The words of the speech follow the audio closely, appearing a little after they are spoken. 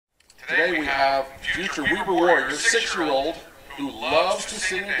Today we have future Weber Warriors 6-year-old who loves to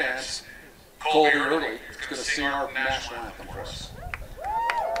sing and dance, Colby Early. He's going to sing our national anthem for us.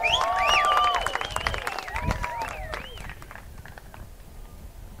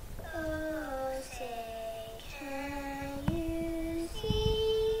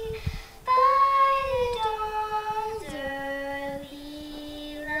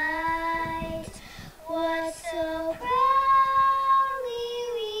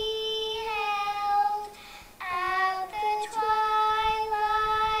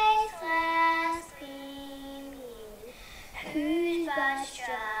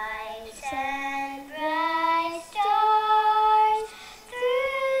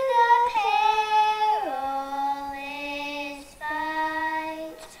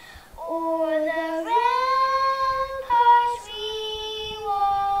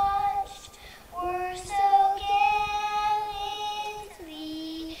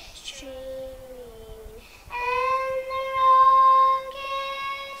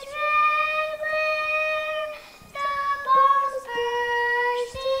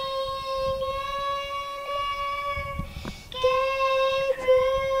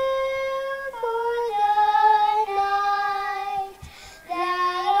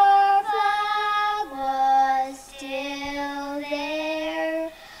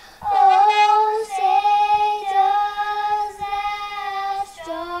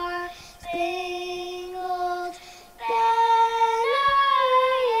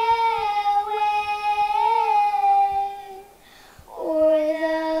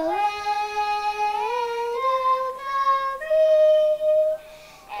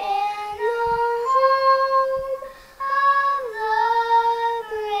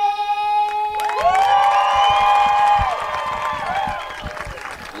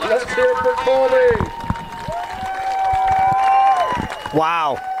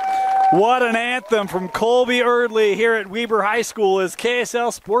 Wow. What an anthem from Colby Eardley here at Weber High School as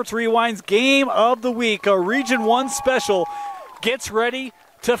KSL Sports Rewind's Game of the Week, a Region 1 special, gets ready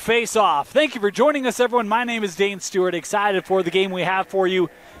to face off. Thank you for joining us, everyone. My name is Dane Stewart. Excited for the game we have for you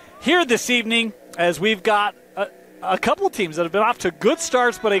here this evening as we've got a couple of teams that have been off to good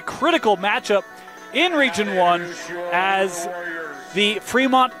starts, but a critical matchup in Region 1 as the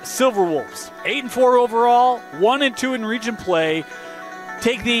Fremont Silverwolves, 8-4 overall, 1-2 in region play,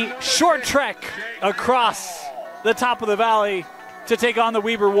 take the short trek across the top of the valley to take on the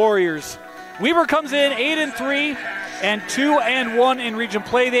Weber Warriors. Weber comes in 8-3 and 2-1 in region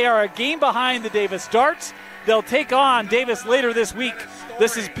play. They are a game behind the Davis Darts. They'll take on Davis later this week.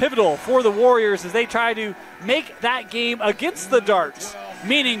 This is pivotal for the Warriors as they try to make that game against the Darts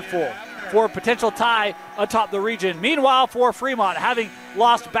meaningful for a potential tie atop the region. Meanwhile, for Fremont, having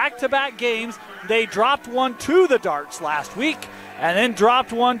lost back-to-back games, they dropped one to the Darts last week and then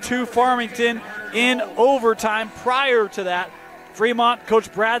dropped one to Farmington in overtime. Prior to that, Fremont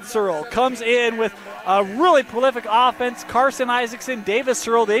coach Brad Searle comes in with a really prolific offense. Carson Isaacson, Davis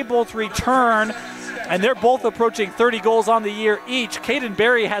Searle, they both return, and they're both approaching 30 goals on the year each. Caden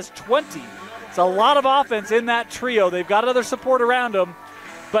Berry has 20. It's a lot of offense in that trio. They've got other support around them,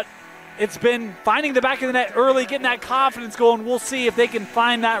 but it's been finding the back of the net early, getting that confidence going. We'll see if they can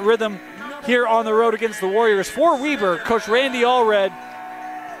find that rhythm here on the road against the Warriors. For Weber, Coach Randy Allred,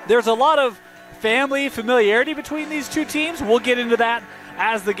 there's a lot of family familiarity between these two teams. We'll get into that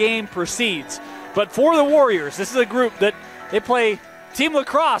as the game proceeds. But for the Warriors, this is a group that they play team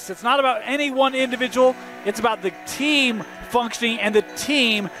lacrosse. It's not about any one individual. It's about the team functioning, and the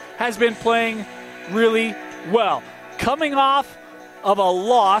team has been playing really well. Coming off of a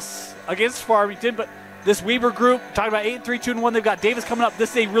loss against Farmington, but this Weber group, talking about 8-3, 2-1, they've got Davis coming up.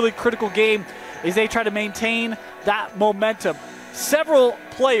 This is a really critical game as they try to maintain that momentum. Several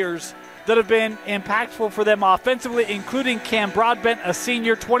players that have been impactful for them offensively, including Cam Broadbent, a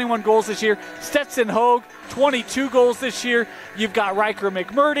senior, 21 goals this year. Stetson Hogue, 22 goals this year. You've got Riker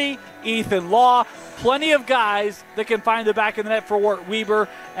McMurdy, Ethan Law, plenty of guys that can find the back of the net for Weber,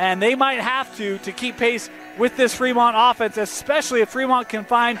 and they might have to keep pace with this Fremont offense, especially if Fremont can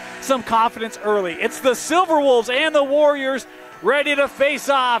find some confidence early. It's the Silverwolves and the Warriors ready to face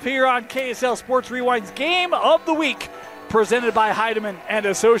off here on KSL Sports Rewind's Game of the Week, presented by Heidemann and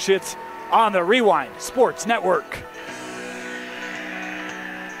Associates on the Rewind Sports Network.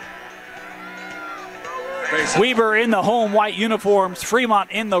 Weber in the home white uniforms, Fremont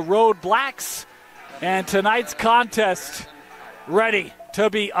in the road blacks, and tonight's contest ready to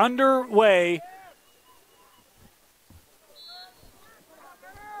be underway.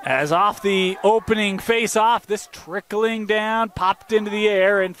 As off the opening face-off, this trickling down, popped into the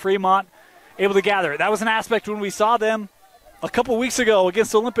air, and Fremont able to gather it. That was an aspect when we saw them a couple weeks ago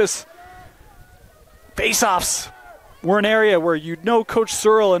against Olympus Face-offs were an area where Coach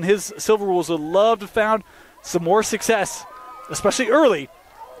Searle and his Silverwolves would love to found some more success, especially early,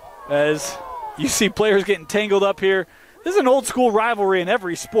 as you see players getting tangled up here. This is an old school rivalry in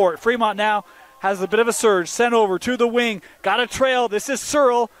every sport. Fremont now has a bit of a surge, sent over to the wing, got a trail. This is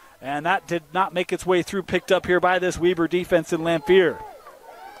Searle, and that did not make its way through, picked up here by this Weber defense in Lamphere.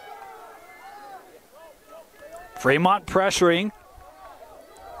 Fremont pressuring.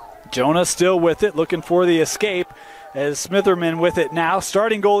 Jonah still with it, looking for the escape as Smitherman with it now.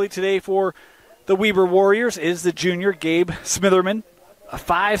 Starting goalie today for the Weber Warriors is the junior Gabe Smitherman. A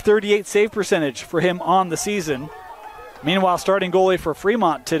 .538 save percentage for him on the season. Meanwhile, starting goalie for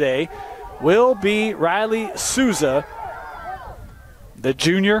Fremont today will be Riley Souza, the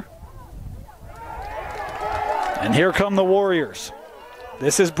junior. And here come the Warriors.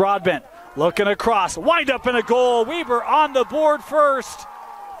 This is Broadbent looking across, wind up in a goal. Weber on the board first.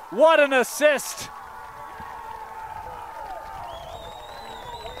 What an assist.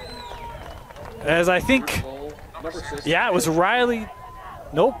 As I think, yeah, it was Riley.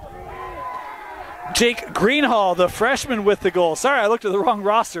 Nope. Jake Greenhall, the freshman, with the goal. Sorry, I looked at the wrong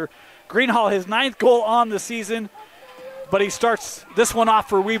roster. Greenhall, his 9th goal on the season, but he starts this one off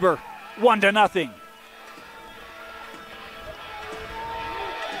for Weber, 1-0.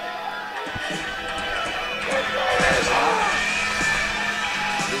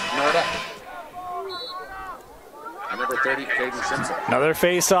 Number 30, Caden Simpson. Another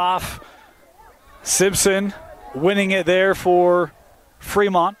face-off. Simpson winning it there for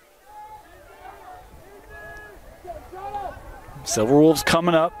Fremont. Silverwolves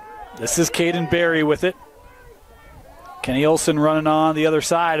coming up. This is Caden Berry with it. Kenny Olson running on the other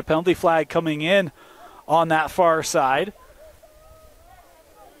side. A penalty flag coming in on that far side.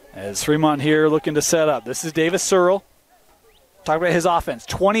 As Fremont here looking to set up. This is Davis Searle. Talk about his offense.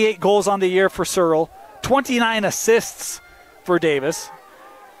 28 goals on the year for Searle. 29 assists for Davis.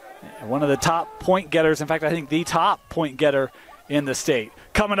 One of the top point getters. In fact, I think the top point getter in the state.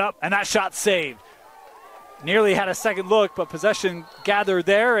 Coming up, and that shot saved. Nearly had a second look, but possession gathered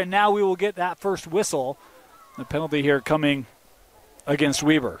there, and now we will get that first whistle. The penalty here coming against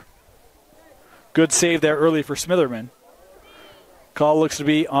Weber. Good save there early for Smitherman. Call looks to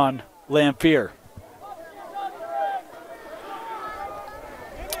be on Lamphere.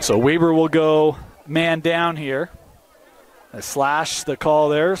 So Weber will go man down here. A slash the call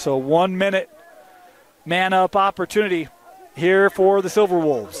there, so 1 minute man up opportunity here for the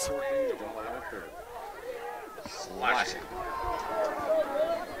Silverwolves.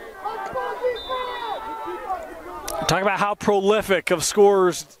 Talk about how prolific of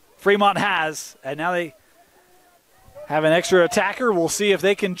scorers Fremont has, and now they have an extra attacker. We'll see if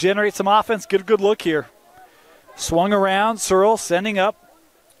they can generate some offense. Good look here. Swung around, Searle sending up.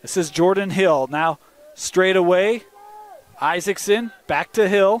 This is Jordan Hill. Now straight away, Isaacson back to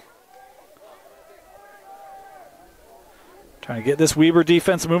Hill. Trying to get this Weber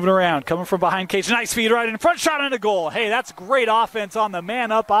defense moving around. Coming from behind cage. Nice feed right in front. Shot and a goal. Hey, that's great offense on the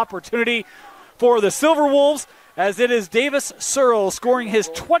man-up opportunity for the Silverwolves, as it is Davis Searle scoring his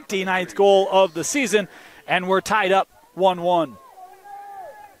 29th goal of the season, and we're tied up 1-1.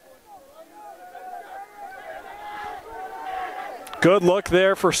 Good look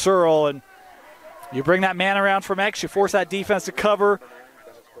there for Searle, and you bring that man around from X, you force that defense to cover.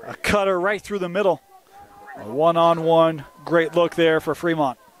 A cutter right through the middle. A one-on-one, great look there for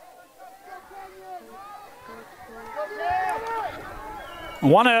Fremont. I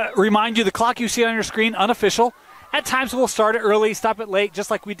want to remind you, the clock you see on your screen, unofficial. At times we'll start it early, stop it late,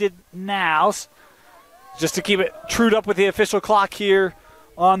 just like we did now, just to keep it trued up with the official clock here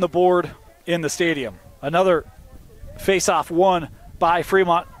on the board in the stadium. Another face-off won by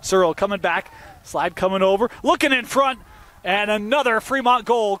Fremont. Searle coming back, slide coming over, looking in front, and another Fremont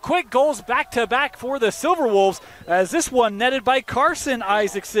goal. Quick goals back-to-back for the Silverwolves, as this one netted by Carson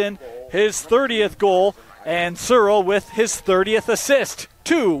Isaacson, his 30th goal, and Searle with his 30th assist.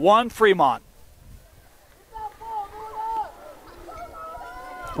 2-1 Fremont.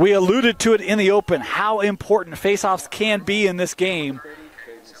 We alluded to it in the open, how important faceoffs can be in this game.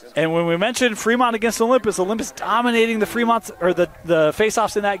 And when we mentioned Fremont against Olympus dominating the the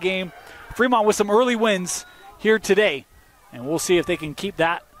faceoffs in that game. Fremont with some early wins here today. And we'll see if they can keep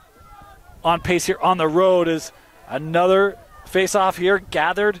that on pace here on the road, as another faceoff here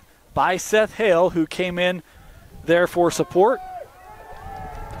gathered by Seth Hale, who came in there for support.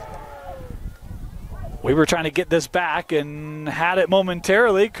 We were trying to get this back and had it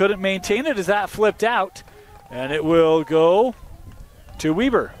momentarily, couldn't maintain it as that flipped out, and it will go to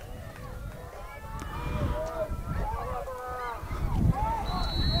Weber.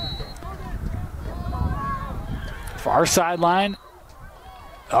 Far sideline.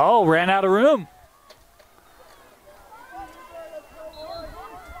 Oh, ran out of room.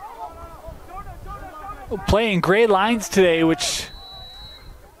 Playing gray lines today, which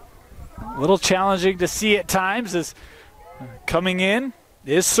a little challenging to see at times. As coming in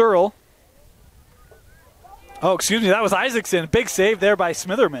is Searle. Oh, excuse me, that was Isaacson. Big save there by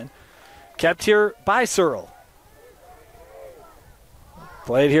Smitherman. Kept here by Searle.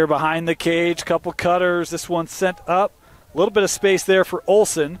 Played here behind the cage, couple cutters. This one sent up. A little bit of space there for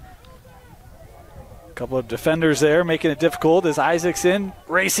Olsen. A couple of defenders there making it difficult as Isaacson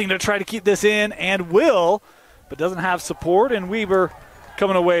racing to try to keep this in and will, but doesn't have support, and Weber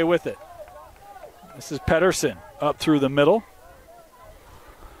coming away with it. This is Pedersen up through the middle.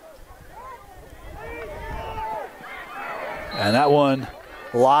 And that one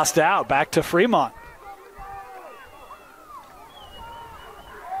lost out, back to Fremont.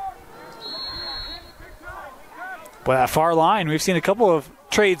 But that far line, we've seen a couple of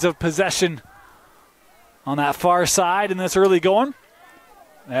trades of possession on that far side in this early going.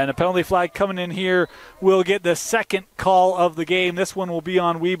 And a penalty flag coming in here will get the second call of the game. This one will be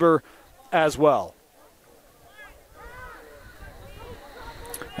on Weber as well.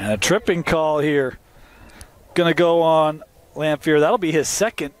 And a tripping call here. Going to go on Lamphere. That'll be his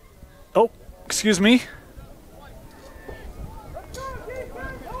second. Oh, excuse me.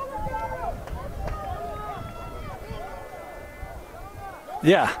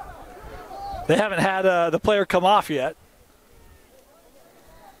 Yeah. They haven't had the player come off yet.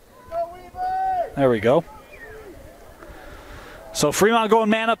 There we go. So Fremont going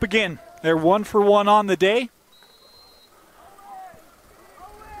man up again. They're 1 for 1 on the day.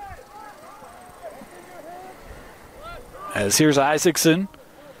 As here's Isaacson,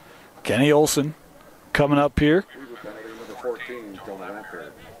 Kenny Olsen coming up here.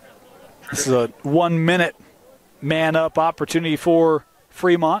 This is a 1 minute man up opportunity for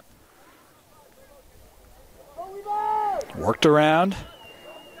Fremont. Worked around.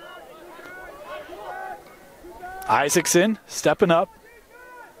 Isaacson stepping up.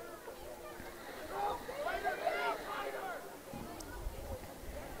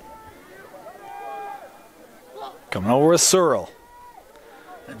 Coming over with Searle.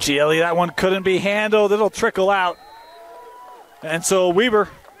 GLE, that one couldn't be handled. It'll trickle out. And so Weber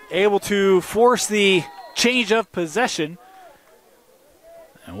able to force the change of possession.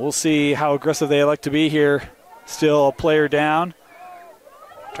 And we'll see how aggressive they like to be here. Still a player down.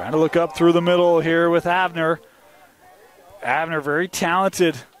 Trying to look up through the middle here with Avner. Avner, very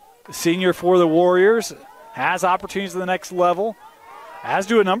talented senior for the Warriors. Has opportunities at the next level. As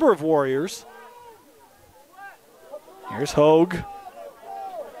do a number of Warriors. Here's Hogue.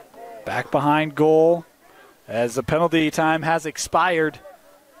 Back behind goal as the penalty time has expired.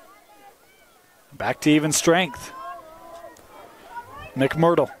 Back to even strength.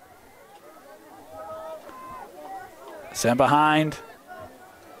 McMurdo. Sent behind.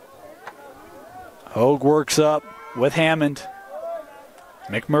 Hogue works up with Hammond.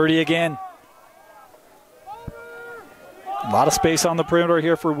 McMurdy again. A lot of space on the perimeter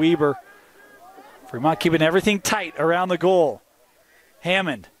here for Weber. Fremont keeping everything tight around the goal.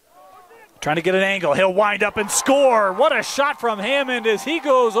 Hammond trying to get an angle. He'll wind up and score. What a shot from Hammond as he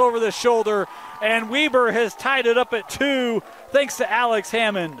goes over the shoulder. And Weber has tied it up at 2 thanks to Alex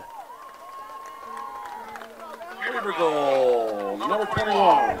Hammond. Weber goal, number 21.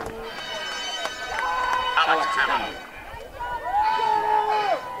 Alex Hammond.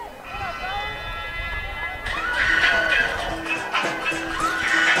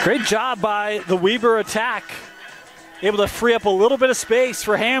 Great job by the Weber attack. Able to free up a little bit of space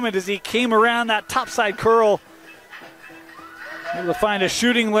for Hammond as he came around that topside curl. Able to find a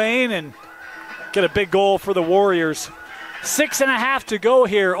shooting lane and get a big goal for the Warriors. 6.5 to go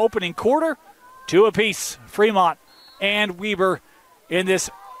here, opening quarter. 2 apiece, Fremont and Weber in this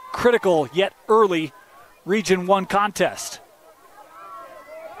critical yet early Region 1 contest.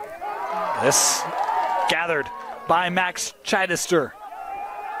 This gathered by Max Chidester.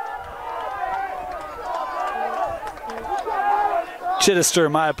 Chidester,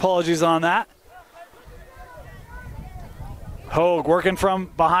 my apologies on that. Hogue working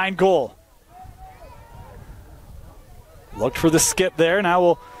from behind goal. Looked for the skip there. Now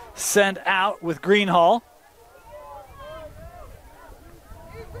we'll send out with Greenhall.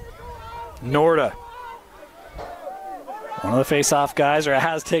 Norda. One of the face-off guys, or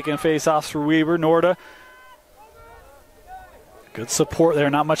has taken face-offs for Weber. Norda. Good support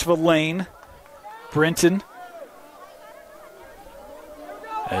there, not much of a lane. Brinton.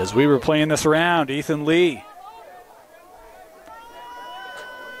 As we were playing this around, Ethan Lee.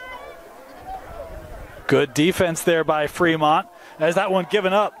 Good defense there by Fremont as that one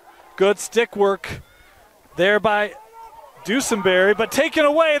given up. Good stick work there by Dusenberry, but taken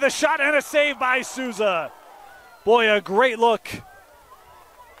away. The shot and a save by Souza. Boy, a great look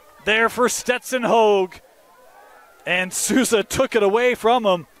there for Stetson Hogue. And Souza took it away from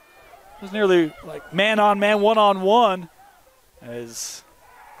him. It was nearly like man-on-man, one-on-one. As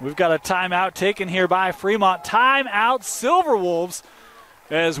we've got a timeout taken here by Fremont. Timeout Silverwolves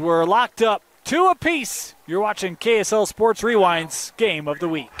as we're locked up 2 apiece. You're watching KSL Sports Rewind's Game of the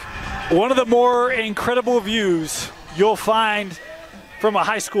Week. One of the more incredible views you'll find from a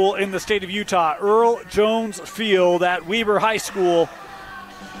high school in the state of Utah, Earl Jones Field at Weber High School.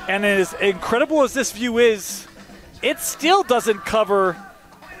 And as incredible as this view is, it still doesn't cover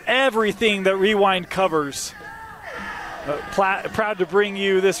everything that Rewind covers. Proud to bring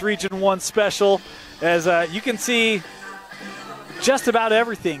you this Region 1 special as you can see just about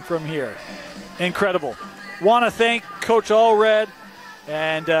everything from here. Incredible. Want to thank Coach Allred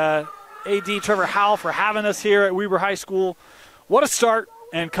and AD Trevor Howell for having us here at Weber High School. What a start,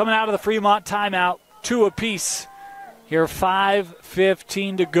 and coming out of the Fremont timeout, 2 apiece. Here,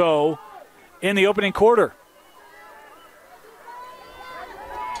 5:15 to go in the opening quarter.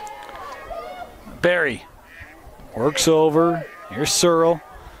 Barry works over. Here's Searle.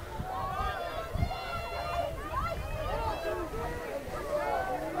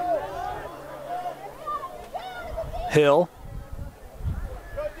 Hill.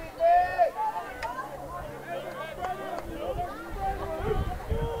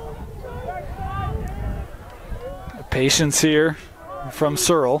 Patience here from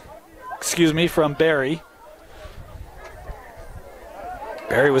from Barry.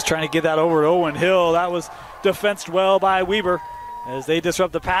 Barry was trying to get that over to Owen Hill. That was defensed well by Weber as they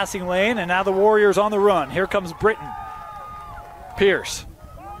disrupt the passing lane, and now the Warriors on the run. Here comes Britton. Pierce.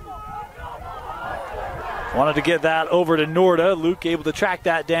 Wanted to get that over to Norda. Luke able to track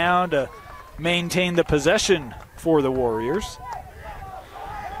that down to maintain the possession for the Warriors.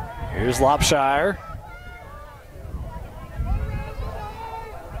 Here's Lopshire.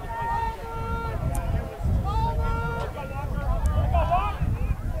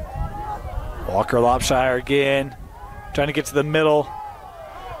 Walker Lopshire again, trying to get to the middle.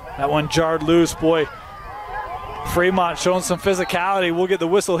 That one jarred loose. Boy, Fremont showing some physicality. We'll get the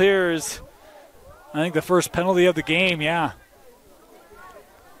whistle here. Is I think the first penalty of the game, yeah.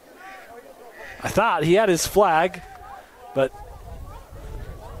 I thought he had his flag, but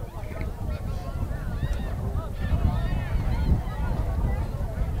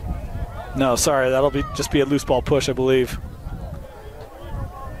no, sorry, that'll just be a loose ball push, I believe.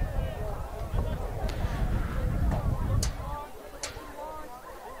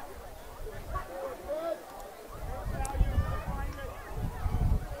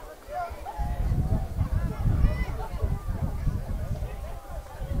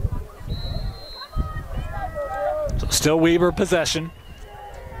 Still Weber possession.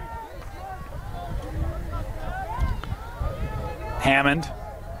 Hammond.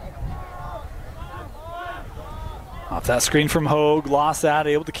 Off that screen from Hogue. Lost that,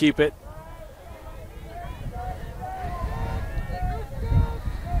 able to keep it.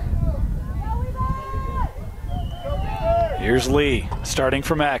 Here's Lee, starting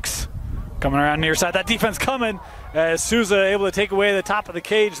from X. Coming around near side. That defense coming as Souza able to take away the top of the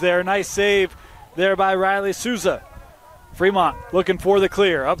cage there. Nice save there by Riley Souza. Fremont looking for the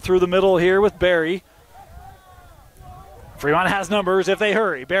clear. Up through the middle here with Barry. Fremont has numbers if they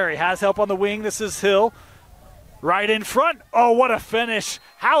hurry. Barry has help on the wing. This is Hill. Right in front. Oh, what a finish.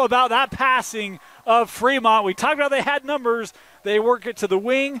 How about that passing of Fremont? We talked about they had numbers. They work it to the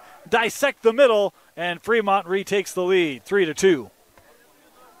wing, dissect the middle, and Fremont retakes the lead, 3-2.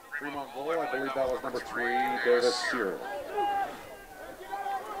 Fremont goal, I believe that was number 3, Davis Searle.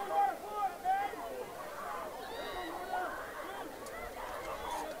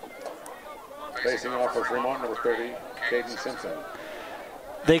 Facing off for Fremont, number 30, Caden Simpson.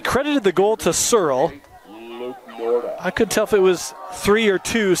 They credited the goal to Searle. Luke Norda. I couldn't tell if it was 3 or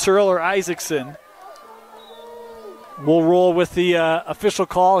 2, Searle or Isaacson. We'll roll with the official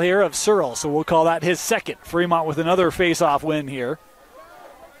call here of Searle, so we'll call that his second. Fremont with another face-off win here.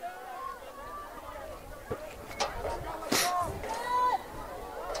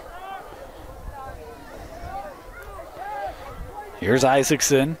 Here's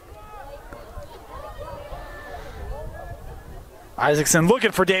Isaacson. Isaacson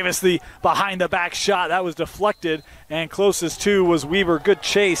looking for Davis, the behind-the-back shot. That was deflected, and closest to was Weber. Good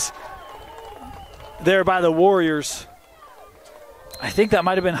chase there by the Warriors. I think that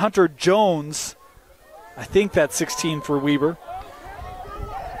might have been Hunter Jones. I think that's 16 for Weber.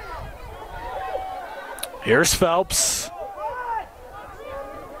 Here's Phelps.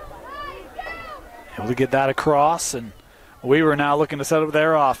 Able to get that across, and Weber now looking to set up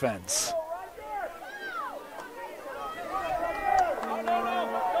their offense.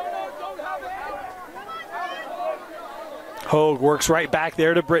 Hogue works right back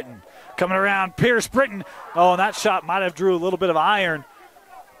there to Britton. Coming around, Pierce, Britton. Oh, and that shot might have drew a little bit of iron.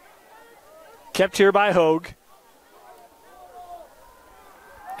 Kept here by Hogue.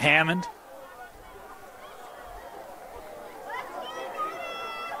 Hammond.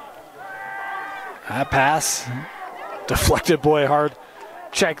 That pass. Deflected, boy, hard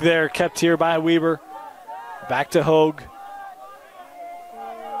check there. Kept here by Weber. Back to Hogue.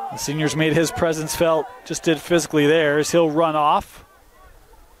 The senior's made his presence felt. Just did physically theirs. He'll run off.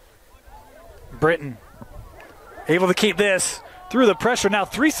 Britton able to keep this through the pressure. Now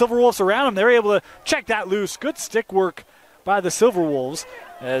 3 Silverwolves around him. They're able to check that loose. Good stick work by the Silverwolves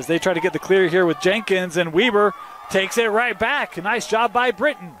as they try to get the clear here with Jenkins, and Weber takes it right back. A nice job by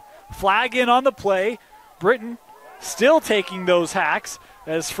Britton. Flag in on the play. Britton still taking those hacks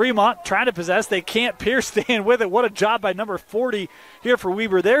as Fremont trying to possess. They can't. Pierce staying with it. What a job by number 40 here for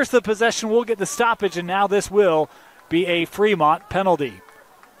Weber. There's the possession. We'll get the stoppage, and now this will be a Fremont penalty.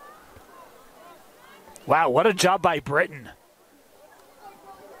 Wow, what a job by Britton.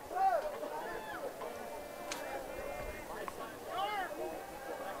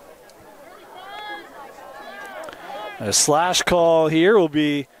 A slash call here will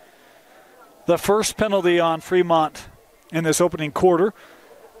be the first penalty on Fremont in this opening quarter.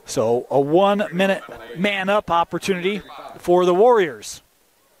 So a 1-minute man-up opportunity for the Warriors.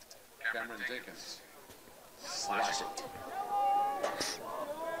 Cameron Jenkins. Slash it.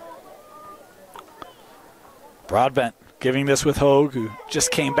 Broadbent giving this with Hogue, who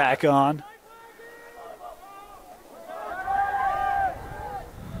just came back on.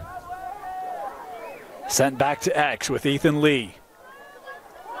 Sent back to X with Ethan Lee.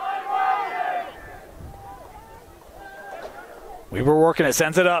 We were working it,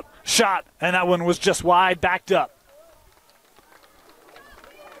 sends it up, shot, and that one was just wide, backed up.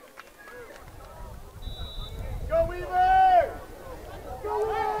 Go Weaver!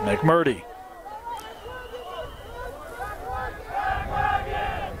 McMurdy.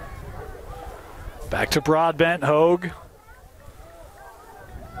 Back to Broadbent, Hogue.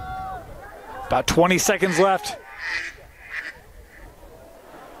 About 20 seconds left.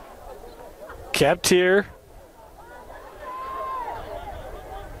 Kept here.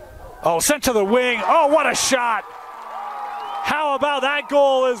 Oh, sent to the wing. Oh, what a shot. How about that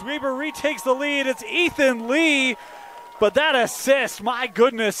goal as Weber retakes the lead? It's Ethan Lee, but that assist, my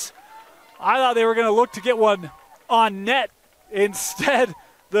goodness. I thought they were going to look to get one on net. Instead,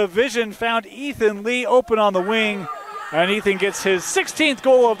 the vision found Ethan Lee open on the wing, and Ethan gets his 16th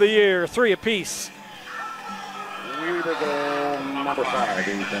goal of the year, 3 apiece. Weber goal number 5,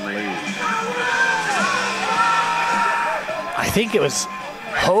 Ethan Lee. I think it was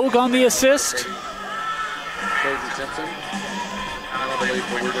Hogue on the assist. Casey Simpson. And I believe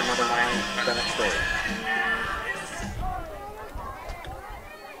for Weber number 9, Bennett Story.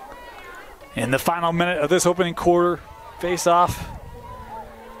 In the final minute of this opening quarter, face-off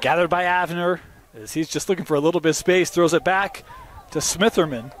gathered by Avner as he's just looking for a little bit of space, throws it back to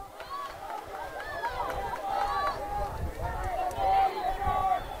Smitherman.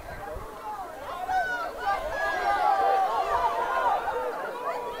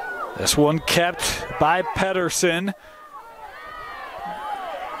 This one kept by Pedersen.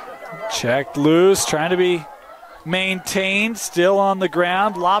 Checked loose, trying to be maintained, still on the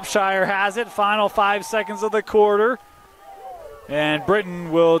ground. Lopshire has it, final 5 seconds of the quarter. And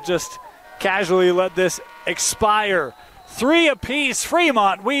Britton will just casually let this expire. 3 apiece,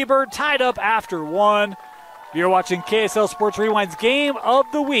 Fremont, Weber tied up after 1. You're watching KSL Sports Rewind's Game of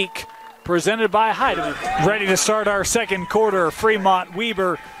the Week, presented by Heidemann. Ready to start our second quarter. Fremont,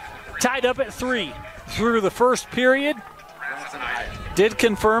 Weber tied up at 3 through the first period. Did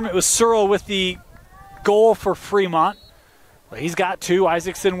confirm it was Searle with the goal for Fremont. Well, he's got 2,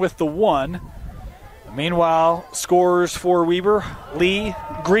 Isaacson with the 1. Meanwhile, scorers for Weber, Lee,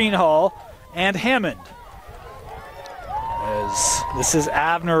 Greenhall, and Hammond. As this is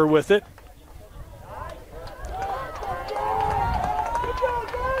Avner with it.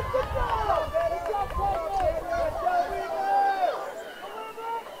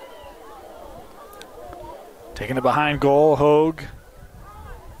 Taking it behind goal, Hogue.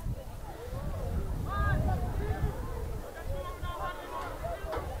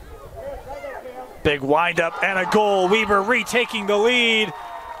 Big windup and a goal. Weber retaking the lead.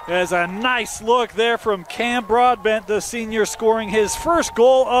 There's a nice look there from Cam Broadbent, the senior, scoring his first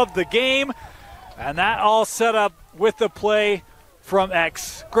goal of the game. And that all set up with the play from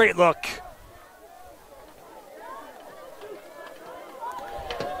X. Great look.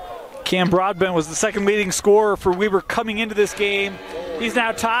 Cam Broadbent was the second leading scorer for Weber coming into this game. He's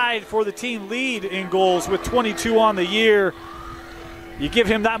now tied for the team lead in goals with 22 on the year. You give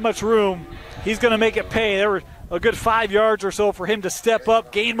him that much room, he's going to make it pay. There were a good 5 yards or so for him to step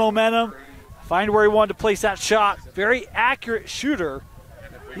up, gain momentum, find where he wanted to place that shot. Very accurate shooter.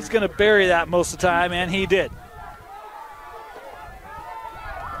 He's going to bury that most of the time, and he did.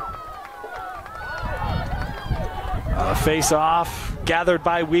 Face off, gathered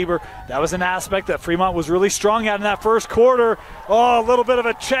by Weber. That was an aspect that Fremont was really strong at in that first quarter. Oh, a little bit of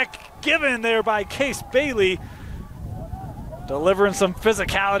a check given there by Case Bailey. Delivering some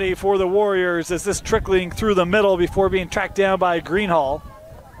physicality for the Warriors as this trickling through the middle before being tracked down by Greenhall.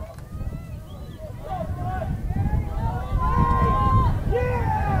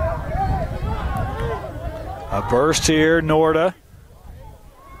 A burst here, Norda.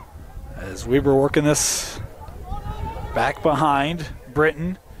 As Weber working this back behind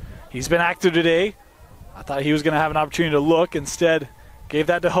Britton. He's been active today. I thought he was going to have an opportunity to look. Instead, gave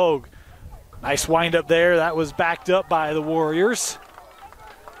that to Hogue. Nice wind up there. That was backed up by the Warriors.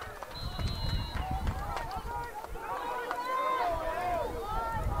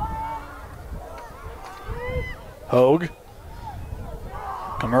 Hogue.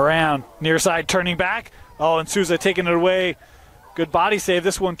 Come around. Near side turning back. Oh, and Souza taking it away. Good body save.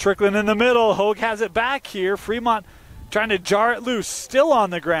 This one trickling in the middle. Hogue has it back here. Fremont trying to jar it loose. Still on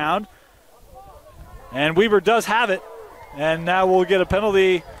the ground. And Weber does have it. And now we'll get a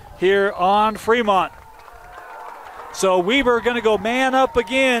penalty here on Fremont. So Weber going to go man up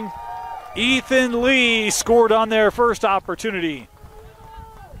again. Ethan Lee scored on their first opportunity.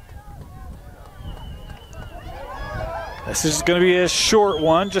 This is going to be a short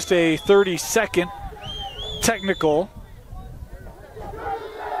one, just a 30-second technical.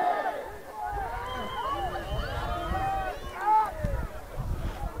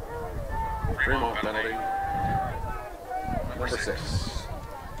 Fremont penalty. Number 6.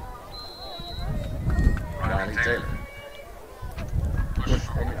 Johnny Taylor.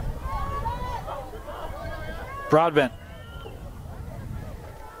 Broadbent.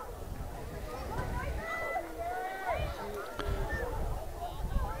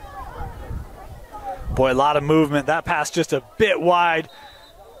 Boy, a lot of movement. That pass just a bit wide.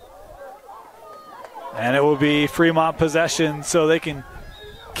 And it will be Fremont possession so they can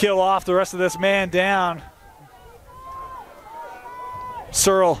kill off the rest of this man down.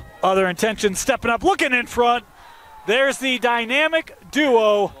 Searle, other intention, stepping up, looking in front. There's the dynamic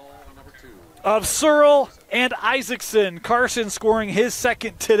duo of Searle and Isaacson. Carson scoring his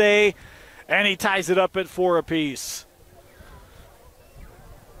second today, and he ties it up at 4 apiece.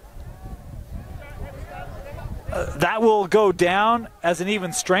 That will go down as an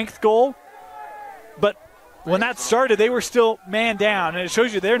even strength goal, but when that started, they were still man down, and it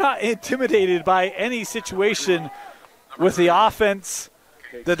shows you they're not intimidated by any situation with the offense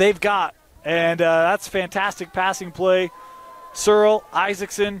that they've got, and that's fantastic passing play. Searle,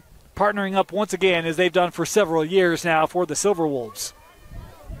 Isaacson partnering up once again as they've done for several years now for the Silverwolves.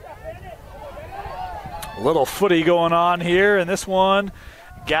 A little footy going on here, and this one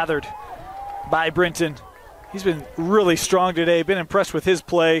gathered by Brinton. He's been really strong today, been impressed with his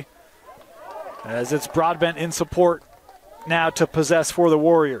play as it's Broadbent in support now to possess for the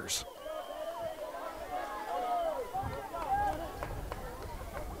Warriors.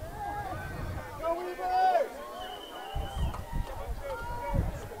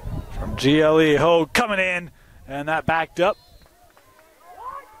 From GLE, Hogue coming in, and that backed up.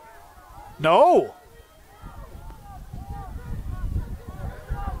 No!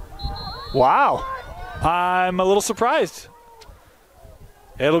 Wow. I'm a little surprised.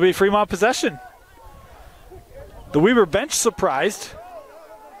 It'll be Fremont possession. The Weber bench surprised.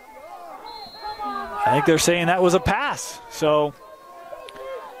 I think they're saying that was a pass. So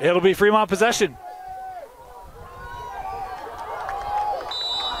it'll be Fremont possession.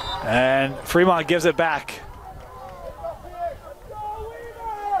 And Fremont gives it back.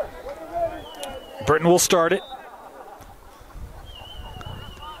 Britton will start it.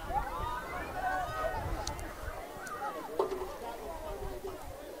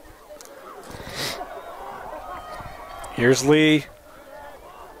 Here's Lee.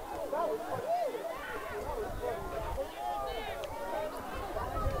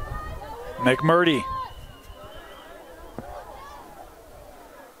 McMurdy.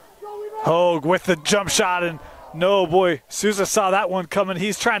 Hogue with the jump shot, and no, boy, Souza saw that one coming.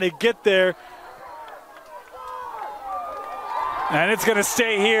 He's trying to get there. And it's going to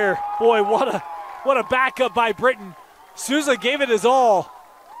stay here. Boy, what What a backup by Britton. Souza gave it his all.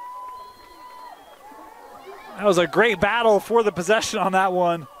 That was a great battle for the possession on that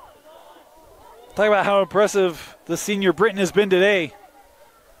one. Talk about how impressive the senior Britton has been today.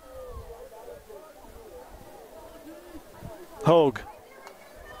 Hogue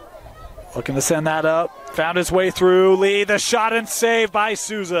looking to send that up. Found his way through. Lee, the shot and save by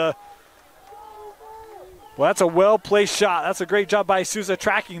Souza. Well, that's a well-placed shot. That's a great job by Souza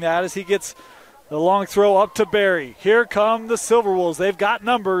tracking that as he gets the long throw up to Barry. Here come the Silverwolves. They've got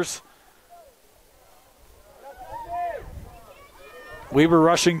numbers. Weber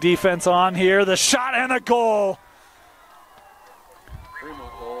rushing defense on here. The shot and the goal.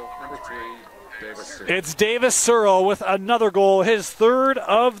 Fremont goal, number 3, Davis Searle. It's Davis Searle with another goal, his third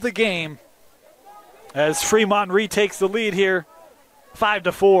of the game, as Fremont retakes the lead here,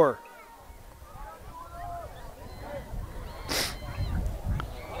 5-4.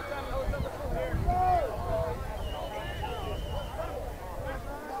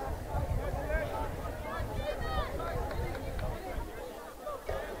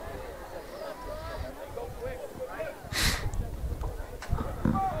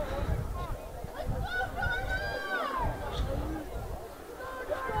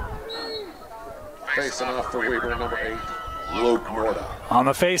 Facing off for Weber, number 8, Luke Morta. On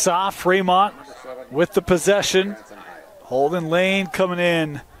the face-off, Fremont with the possession. Holden Lane coming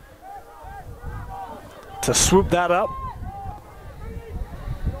in to swoop that up.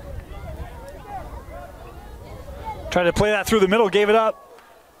 Tried to play that through the middle, gave it up.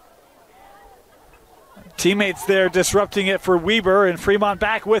 Teammates there disrupting it for Weber, and Fremont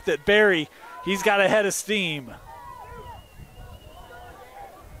back with it. Barry, he's got a head of steam.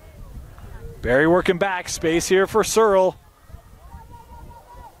 Barry working back, space here for Searle.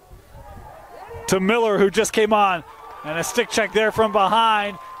 To Miller, who just came on. And a stick check there from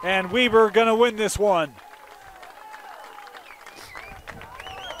behind, and Weber gonna win this one.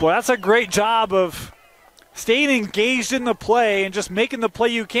 Boy, that's a great job of staying engaged in the play and just making the play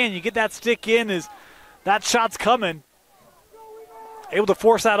you can. You get that stick in as that shot's coming. Able to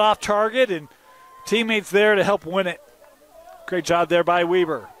force that off target, and teammates there to help win it. Great job there by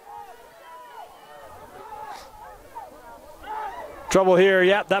Weber. Trouble here,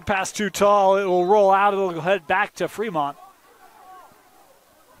 yep, that pass too tall. It will roll out, it'll head back to Fremont.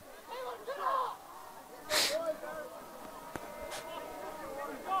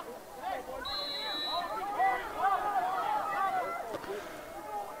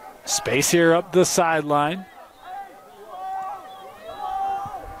 Space here up the sideline.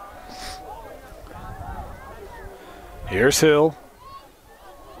 Here's Hill.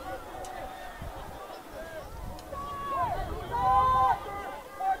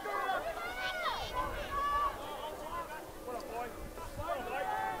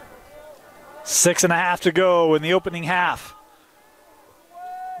 Six and a half to go in the opening half.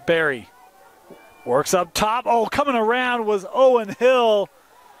 Barry works up top. Oh, coming around was Owen Hill,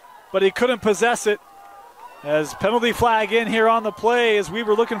 but he couldn't possess it. As penalty flag in here on the play as we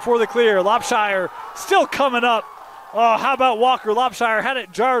were looking for the clear. Lopshire still coming up. Oh, how about Walker? Lopshire had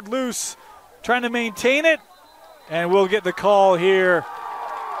it jarred loose, trying to maintain it, and we'll get the call here.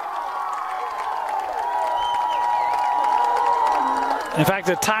 In fact,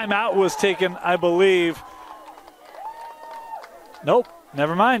 a timeout was taken, I believe. Nope,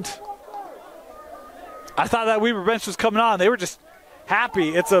 never mind. I thought that Weber bench was coming on. They were just happy.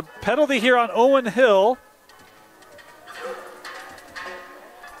 It's a penalty here on Owen Hill.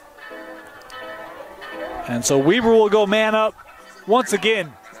 And so Weber will go man up once again.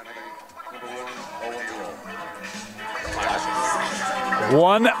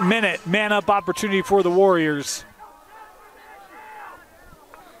 1 minute man up opportunity for the Warriors.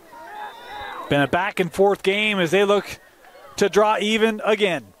 Been a back and forth game as they look to draw even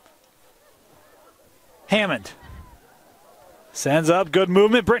again. Hammond sends up, good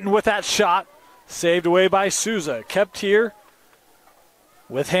movement. Britton with that shot, saved away by Souza. Kept here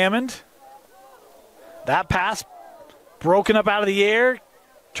with Hammond. That pass broken up out of the air.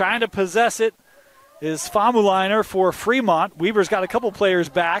 Trying to possess it is Famuliner for Fremont. Weber's got a couple players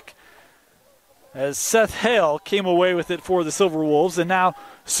back as Seth Hale came away with it for the Silverwolves. And now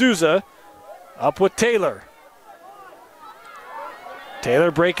Souza up with Taylor.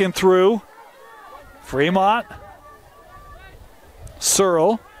 Taylor breaking through. Fremont.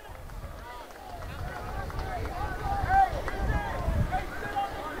 Searle.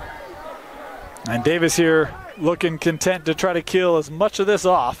 And Davis here looking content to try to kill as much of this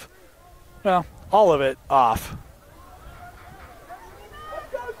off. Well, all of it off.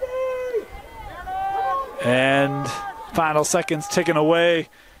 And final seconds ticking away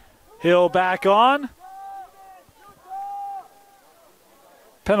Hill back on.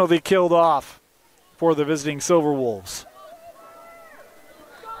 Penalty killed off for the visiting Silverwolves.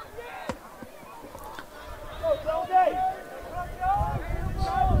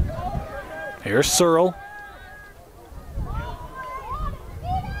 Here's Searle.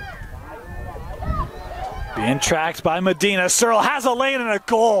 Being tracked by Medina. Searle has a lane and a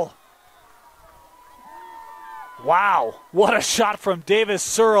goal. Wow, what a shot from Davis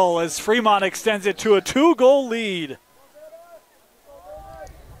Searle as Fremont extends it to a 2-goal lead.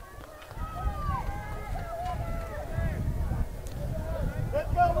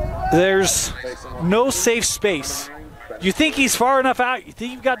 There's no safe space. You think he's far enough out, you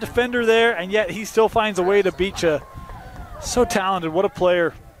think you've got defender there, and yet he still finds a way to beat you. So talented, what a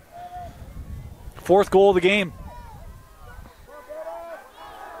player. 4th goal of the game.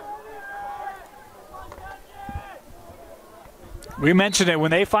 We mentioned it,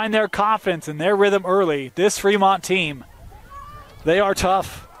 when they find their confidence and their rhythm early, this Fremont team, they are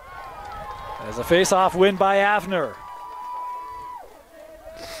tough. As a face-off win by Avner.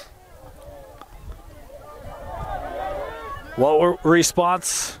 What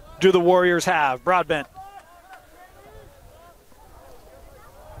response do the Warriors have? Broadbent.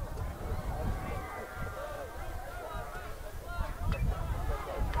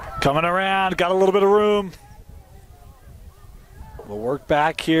 Coming around, got a little bit of room. We'll work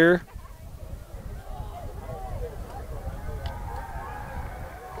back here.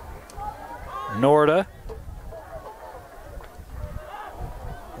 Norda.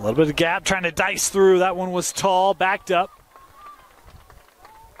 A little bit of gap, trying to dice through. That one was tall, backed up.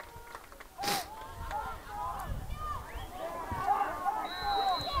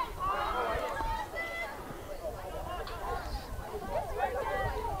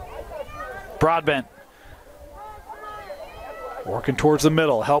 Broadbent. Working towards the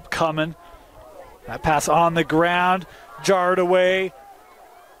middle, help coming. That pass on the ground, jarred away.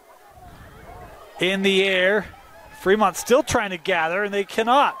 In the air. Fremont still trying to gather, and they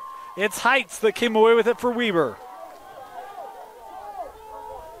cannot. It's Heights that came away with it for Weber.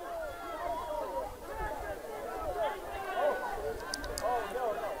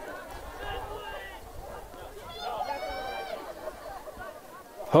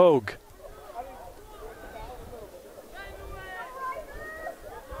 Hogue.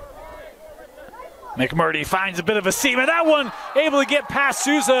 McMurdy finds a bit of a seam, and that one able to get past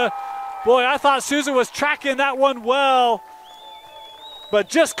Souza. Boy, I thought Souza was tracking that one well, but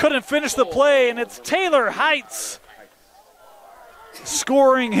just couldn't finish the play, and it's Taylor Heights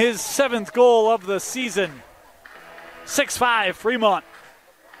scoring his 7th goal of the season. 6-5 Fremont.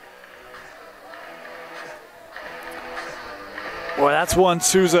 Boy, that's one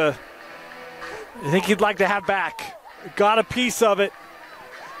Souza I think he'd like to have back. Got a piece of it.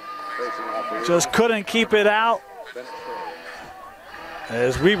 Just couldn't keep it out.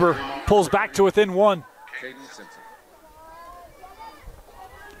 As Weber pulls back to within 1.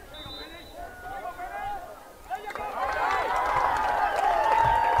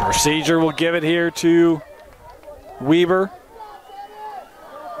 Procedure will give it here to Weber.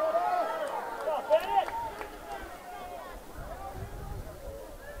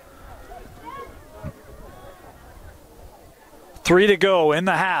 Three to go in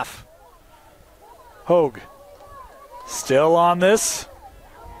the half. Hogue still on this.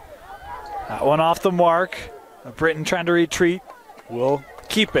 That one off the mark. Britton trying to retreat. Will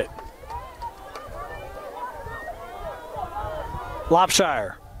keep it.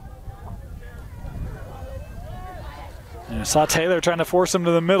 Lopshire. And I saw Taylor trying to force him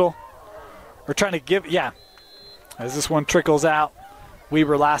to the middle. Or trying to give, yeah. As this one trickles out,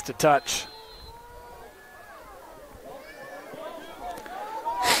 Weber last to touch.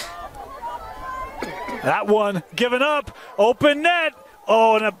 That one given up, open net.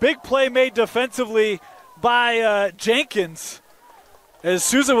 Oh, and a big play made defensively by Jenkins. As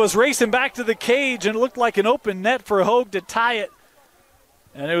Souza was racing back to the cage and it looked like an open net for Hogue to tie it.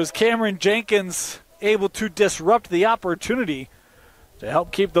 And it was Cameron Jenkins able to disrupt the opportunity to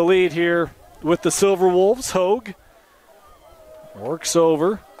help keep the lead here with the Silverwolves. Hogue works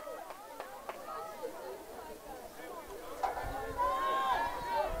over.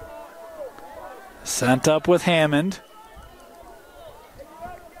 Sent up with Hammond.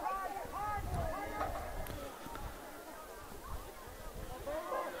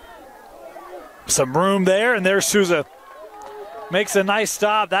 Some room there, and there's Souza. Makes a nice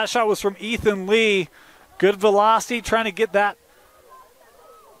stop. That shot was from Ethan Lee. Good velocity, trying to get that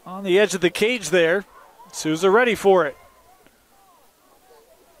on the edge of the cage there. Souza ready for it.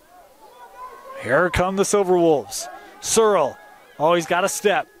 Here come the Silverwolves. Searle. Oh, he's got a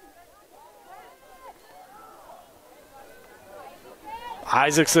step.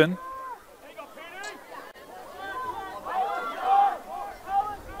 Isaacson.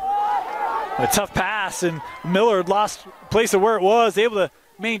 A tough pass, and Millard lost place of where it was, able to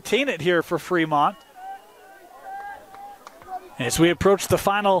maintain it here for Fremont. As we approach the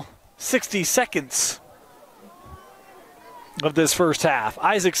final 60 seconds of this first half.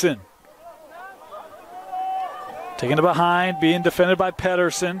 Isaacson taking it behind, being defended by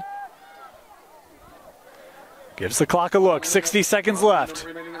Pedersen. Gives the clock a look. 60 seconds left.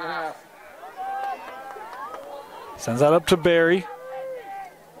 Sends that up to Barry.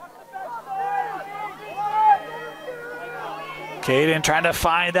 Caden trying to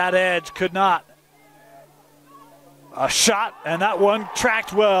find that edge. Could not. A shot, and that one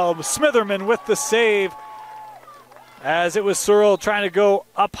tracked well. Smitherman with the save as it was Searle trying to go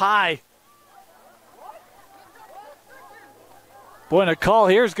up high. Boy, and a call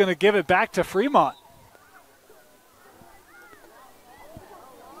here is going to give it back to Fremont.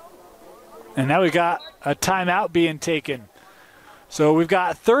 And now we got a timeout being taken. So we've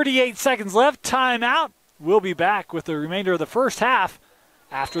got 38 seconds left. Timeout. We'll be back with the remainder of the first half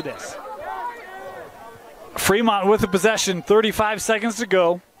after this. Fremont with the possession, 35 seconds to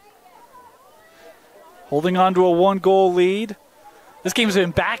go. Holding on to a 1-goal lead. This game's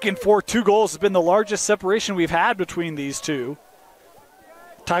been back and forth. 2 goals has been the largest separation we've had between these two.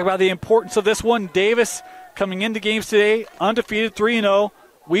 Talk about the importance of this one. Davis coming into games today, undefeated 3-0.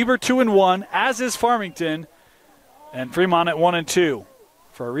 Weber 2-1, as is Farmington. And Fremont at 1-2.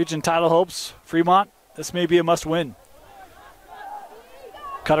 For our region title hopes, Fremont, this may be a must-win.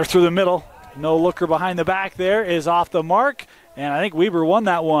 Cutter through the middle. No looker behind the back there is off the mark. And I think Weber won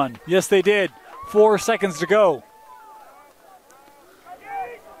that one. Yes, they did. 4 seconds to go.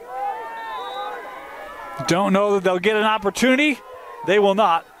 Don't know that they'll get an opportunity. They will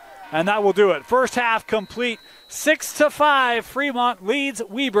not. And that will do it. First half complete. 6-5. Fremont leads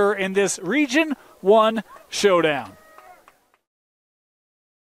Weber in this Region 1 showdown.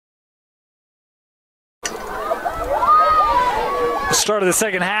 Start of the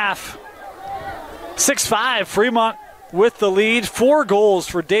second half. 6-5. Fremont with the lead. 4 goals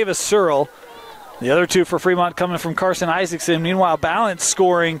for Davis Searle. The other 2 for Fremont coming from Carson Isaacson. Meanwhile, Balance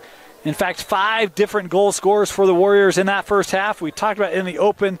scoring, in fact, 5 different goal scorers for the Warriors in that first half. We talked about in the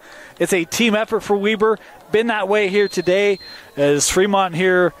open. It's a team effort for Weber. Been that way here today as Fremont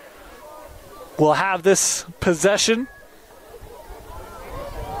here will have this possession.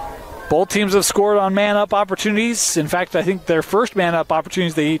 Both teams have scored on man-up opportunities. In fact, I think their first man-up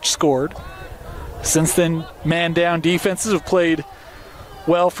opportunities they each scored. Since then, man-down defenses have played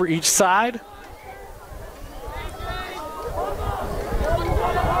well for each side.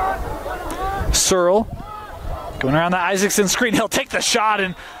 Searle going around the Isaacson screen. He'll take the shot,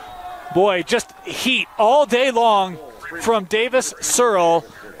 and boy, just heat all day long from Davis Searle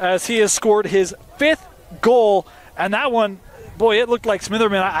as he has scored his 5th goal. And that one, boy, it looked like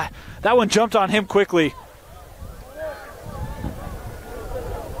Smitherman. That one jumped on him quickly.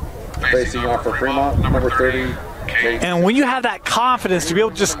 Facing off for Fremont, number 30. And when you have that confidence to be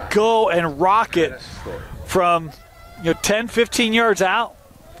able to just go and rock it from 10, 15 yards out,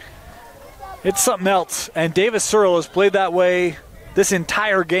 it's something else. And Davis Searle has played that way this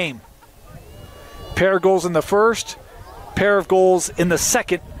entire game. Pair of goals in the first, pair of goals in the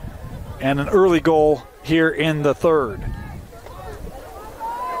second, and an early goal here in the third.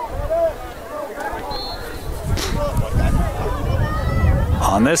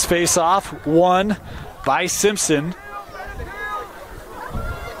 On this face-off, won by Simpson.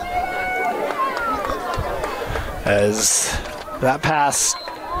 As that pass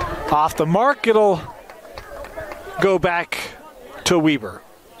off the mark, it'll go back to Weber.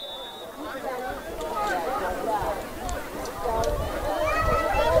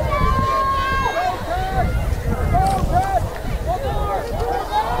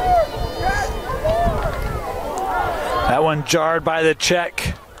 That one jarred by the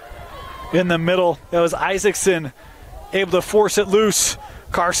check in the middle. That was Isaacson able to force it loose.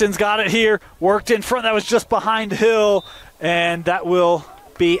 Carson's got it here, worked in front. That was just behind Hill, and that will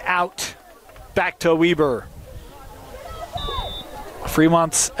be out. Back to Weber.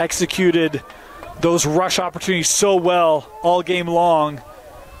 Fremont's executed those rush opportunities so well all game long.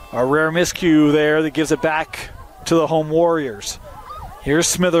 A rare miscue there that gives it back to the home Warriors. Here's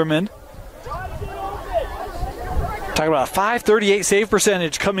Smitherman. Talking about a .538 save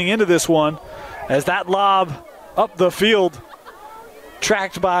percentage coming into this one as that lob up the field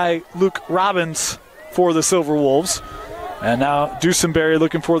tracked by Luke Robbins for the Silverwolves. And now Dusenberry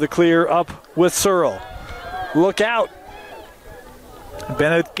looking for the clear up with Searle. Look out.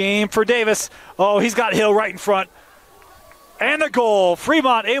 Been a game for Davis. Oh, he's got Hill right in front. And the goal.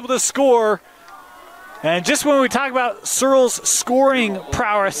 Fremont able to score. And just when we talk about Searle's scoring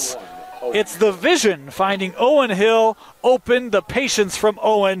prowess, it's the vision finding Owen Hill open, the patience from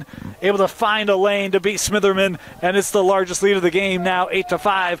Owen, able to find a lane to beat Smitherman, and it's the largest lead of the game now,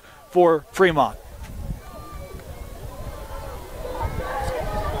 8-5 for Fremont.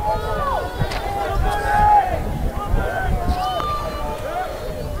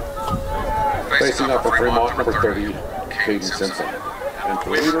 Facing up for Fremont, number 30, Caden Simpson. And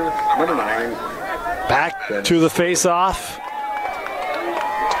for Weaver, number 9. Back to the face-off.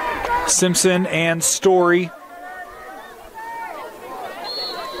 Simpson and Story.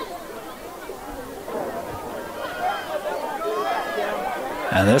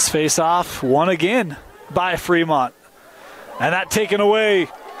 And this face-off won again by Fremont. And that taken away.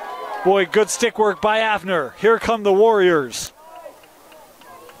 Boy, good stick work by Avner. Here come the Warriors.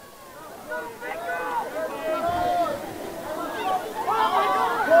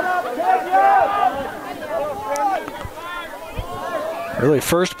 Really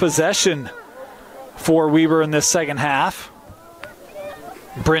first possession for Weber in this second half.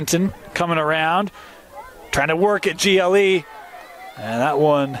 Brinton coming around, trying to work at GLE. And that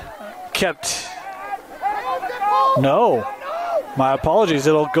one kept, no, my apologies,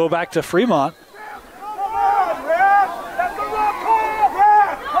 it'll go back to Fremont.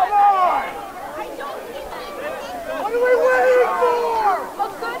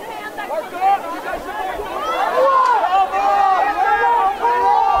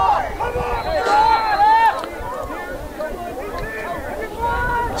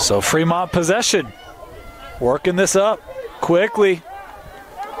 So Fremont possession, working this up quickly.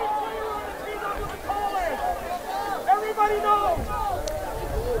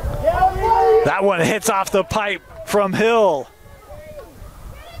 That one hits off the pipe from Hill.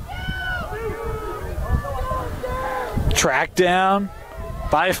 Tracked down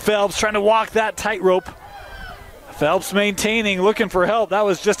by Phelps, trying to walk that tightrope. Phelps maintaining, looking for help. That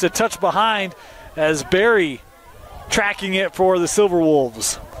was just a touch behind as Barry tracking it for the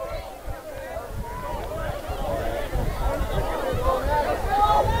Silverwolves.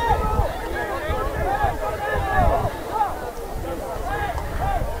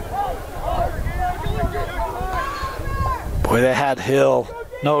 Boy, they had Hill.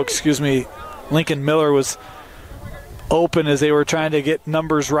 No, excuse me. Lincoln Miller was open as they were trying to get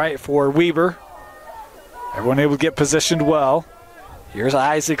numbers right for Weber. Everyone able to get positioned well. Here's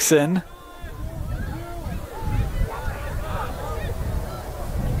Isaacson.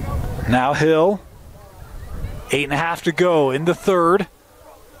 Now Hill. 8.5 to go in the third.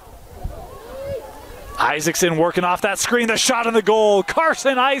 Isaacson working off that screen. The shot on the goal.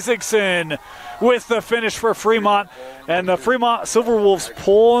 Carson Isaacson with the finish for Fremont. And the Fremont Silverwolves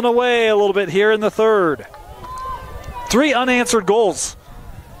pulling away a little bit here in the third. 3 unanswered goals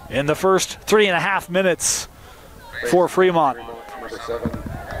in the first 3.5 minutes for Fremont. Number 7,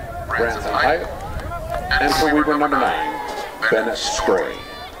 Branson Hyatt. And for Weaver, number 9, Bennett Spray.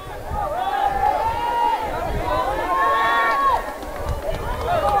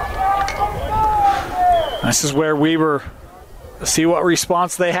 This is where Weber, see what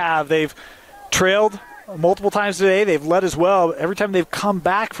response they have. They've trailed multiple times today. They've led as well. Every time they've come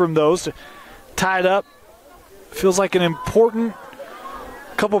back from those to tie it up, feels like an important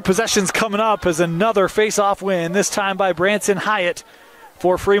couple possessions coming up as another face-off win, this time by Branson Hyatt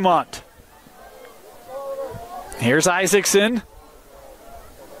for Fremont. Here's Isaacson.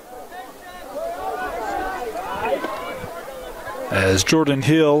 As Jordan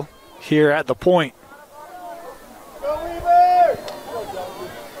Hill here at the point.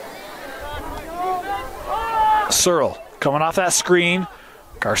 Searle coming off that screen.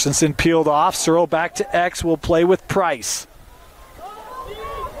 Carsonson peeled off. Searle back to X. Will play with Price.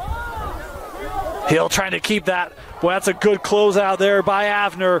 Hill trying to keep that. Boy, that's a good closeout there by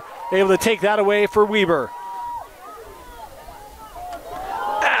Avner. Able to take that away for Weber.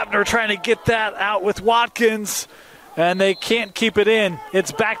 Avner trying to get that out with Watkins. And they can't keep it in.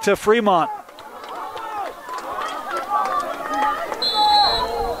 It's back to Fremont.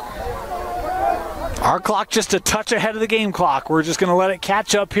 Our clock just a touch ahead of the game clock. We're just going to let it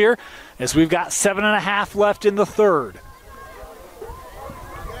catch up here as we've got 7.5 left in the third.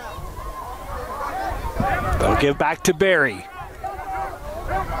 They'll give back to Barry.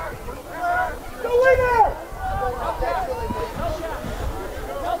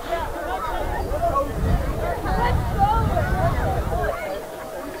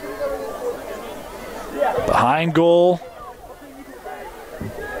 Behind goal.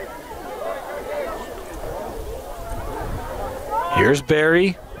 Here's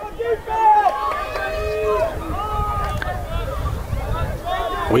Barry.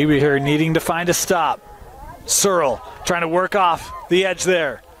 Weber here needing to find a stop. Searle trying to work off the edge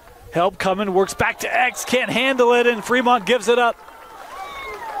there. Help coming, works back to X, can't handle it, and Fremont gives it up.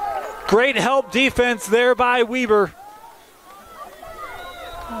 Great help defense there by Weber.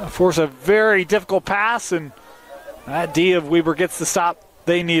 Force a very difficult pass, and that D of Weber gets the stop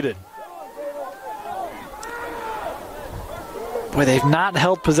they needed. Boy, they've not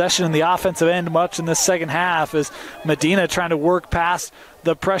held possession in the offensive end much in this second half as Medina trying to work past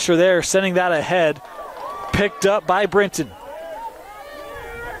the pressure there, sending that ahead. Picked up by Brinton.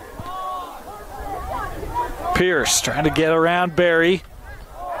 Pierce trying to get around Barry.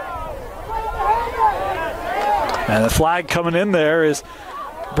 And the flag coming in there is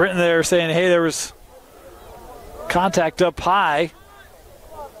Brinton there saying, hey, there was contact up high.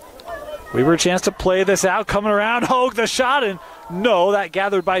 Weber a chance to play this out, coming around, Hogue the shot, and no, that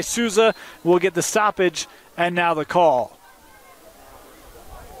gathered by Souza will get the stoppage, and now the call.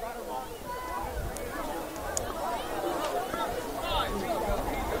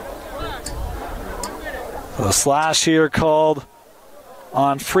 The slash here called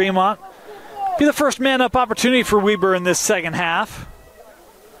on Fremont. Be the first man-up opportunity for Weber in this second half.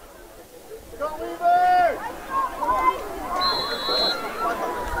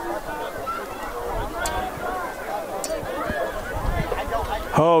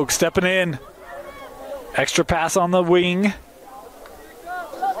 Hogue stepping in. Extra pass on the wing.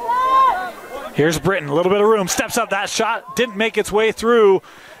 Here's Britton, a little bit of room. Steps up, that shot didn't make its way through.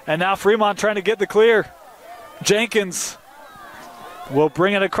 And now Fremont trying to get the clear. Jenkins will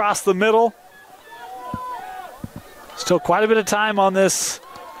bring it across the middle. Still quite a bit of time on this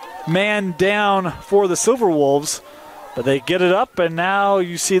man down for the Silverwolves. But they get it up, and now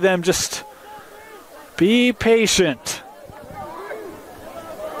you see them just be patient.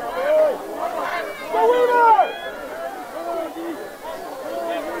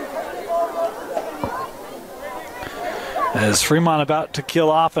 As Fremont about to kill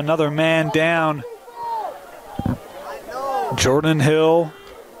off another man down. Jordan Hill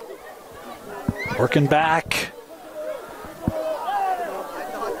working back.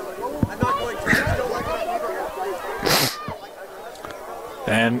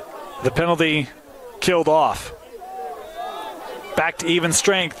 And the penalty killed off. Back to even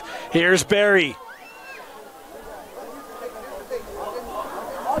strength. Here's Barry.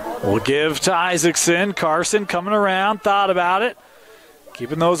 We'll give to Isaacson. Carson coming around, thought about it.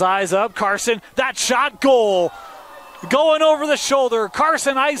 Keeping those eyes up. Carson, that shot, goal. Going over the shoulder.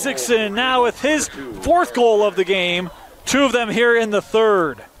 Carson Isaacson now with his fourth goal of the game. Two of them here in the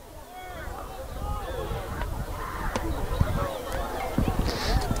third.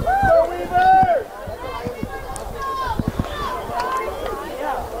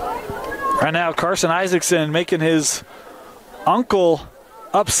 Right now, Carson Isaacson making his uncle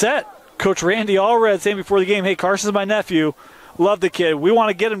upset. Coach Randy Allred saying before the game, hey, Carson's my nephew. Love the kid. We want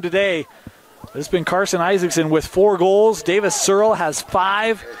to get him today. This has been Carson Isaacson with 4 goals. Davis Searle has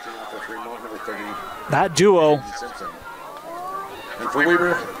 5. That duo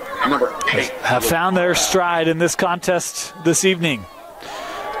have found their stride in this contest this evening.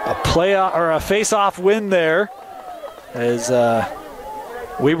 A face-off win there as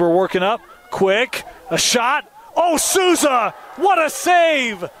Weber working up. Quick, a shot. Oh, Souza, what a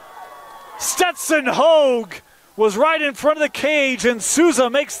save! Stetson Hogue was right in front of the cage, and Souza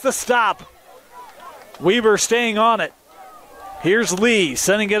makes the stop. Weber staying on it. Here's Lee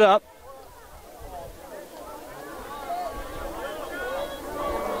sending it up.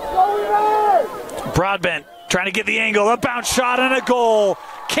 Broadbent trying to get the angle, a bounce shot and a goal.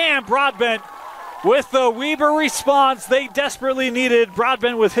 Cam Broadbent with the Weber response they desperately needed.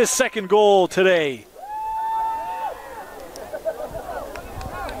 Broadbent with his second goal today.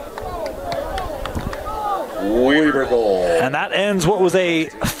 Weber goal. And that ends what was a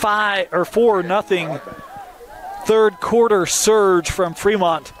 4-0 third quarter surge from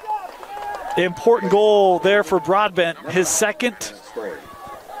Fremont. Important goal there for Broadbent, his second.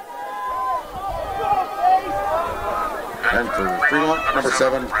 And for Fremont, number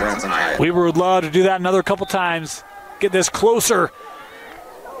 7, Branson Hyatt. Weber would love to do that another couple times. Get this closer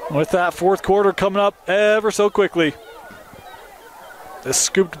with that fourth quarter coming up ever so quickly. This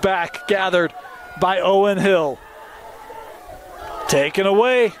scooped back, gathered by Owen Hill. Taken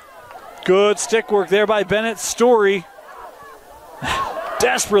away. Good stick work there by Bennett Story.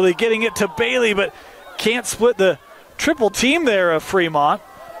 Desperately getting it to Bailey, but can't split the triple team there of Fremont.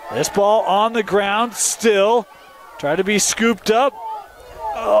 This ball on the ground still. Try to be scooped up.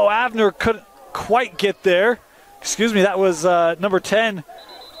 Oh, Avner couldn't quite get there. Excuse me, that was number 10,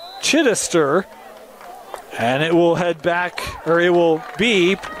 Chittister. And it will head back, or it will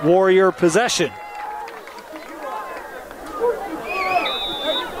be Warrior possession.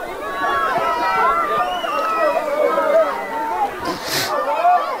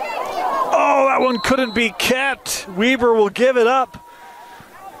 Oh, that one couldn't be kept. Weber will give it up.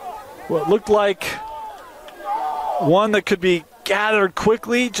 What looked like one that could be gathered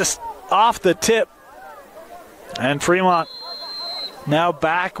quickly, just off the tip. And Fremont now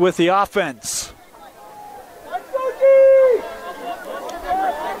back with the offense.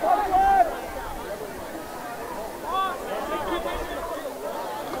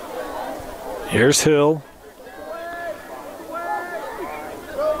 Here's Hill.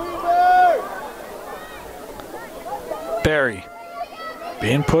 Barry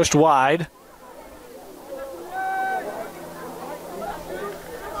being pushed wide.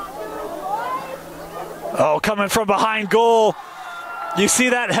 Oh, coming from behind goal. You see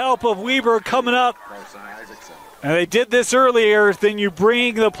that help of Weber coming up. And they did this earlier. Then you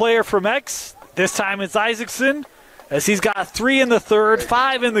bring the player from X. This time it's Isaacson, as he's got 3 in the third,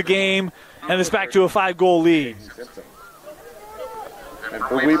 5 in the game, and it's back to a 5-goal lead. And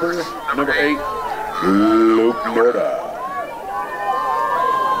for Weber, number 8, Luke Norda.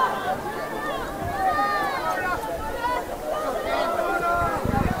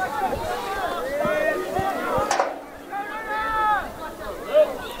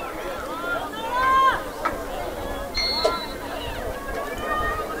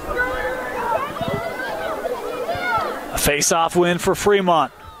 A face-off win for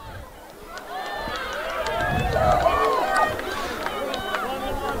Fremont.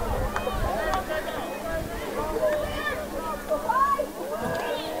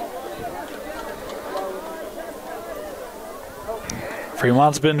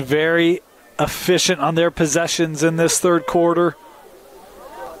 Fremont's been very efficient on their possessions in this third quarter.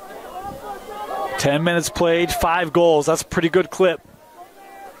 10 minutes played, 5 goals. That's a pretty good clip.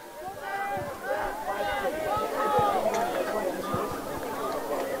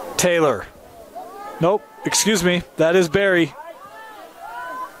 Taylor. Nope, excuse me. That is Barry.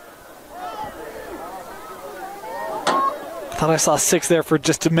 Thought I saw 6 there for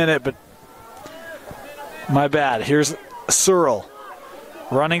just a minute, but my bad. Here's Searle.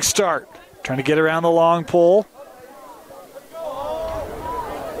 Running start. Trying to get around the long pole.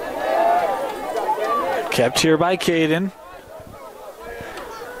 Kept here by Caden.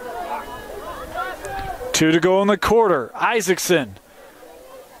 2 to go in the quarter. Isaacson.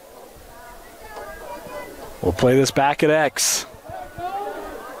 We'll play this back at X.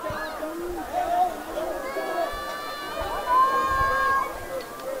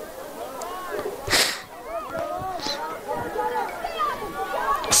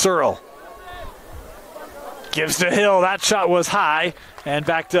 Searle gives to Hill. That shot was high and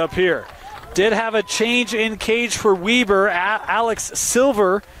backed up here. Did have a change in cage for Weber. Alex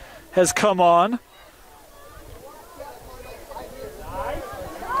Silver has come on.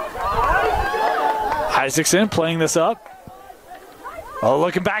 Isaacson playing this up. Oh,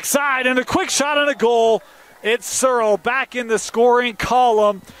 looking backside and a quick shot and a goal. It's Searle back in the scoring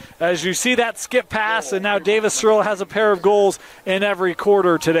column as you see that skip pass, and now Davis Searle has a pair of goals in every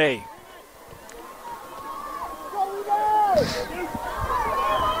quarter today.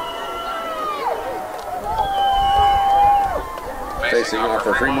 Facing off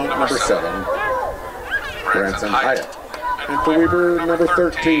for Fremont, number 7, Branson Hyatt. And for Weber, number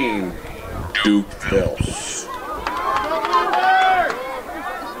 13, Duke Phelps.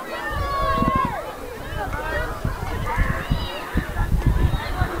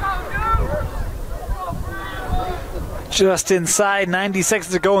 Just inside 90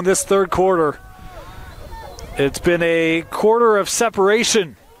 seconds to go in this third quarter. It's been a quarter of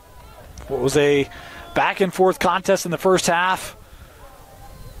separation. What was a back and forth contest in the first half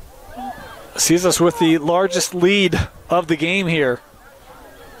sees us with the largest lead of the game here.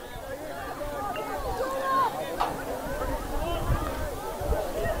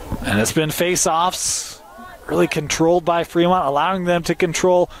 And it's been face-offs, really controlled by Fremont, allowing them to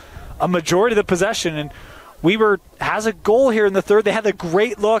control a majority of the possession. And Weber has a goal here in the third. They had a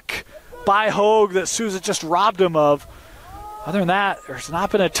great look by Hogue that Souza just robbed him of. Other than that, there's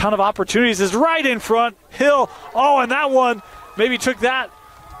not been a ton of opportunities. It's right in front. Hill. Oh, and that one maybe took that.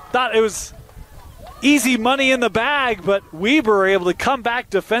 Thought it was easy money in the bag, but Weber able to come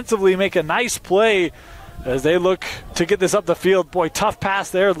back defensively, make a nice play as they look to get this up the field. Boy, tough pass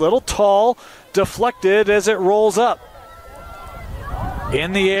there. A little tall. Deflected as it rolls up.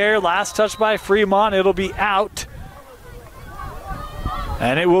 In the air, last touch by Fremont. It'll be out.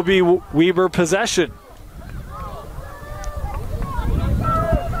 And it will be Weber possession.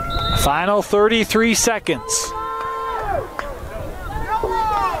 Final 33 seconds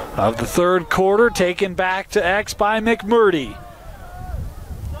of the third quarter, taken back to X by McMurdy.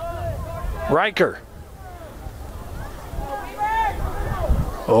 Riker.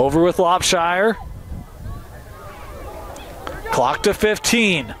 Over with Lopshire. Clock to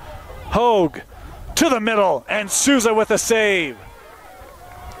 15. Hogue to the middle, and Souza with a save.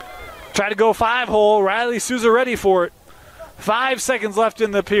 Try to go 5-hole. Riley Souza ready for it. 5 seconds left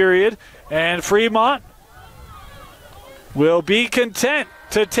in the period, and Fremont will be content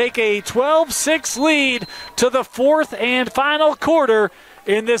to take a 12-6 lead to the fourth and final quarter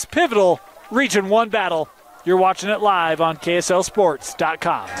in this pivotal Region 1 battle. You're watching it live on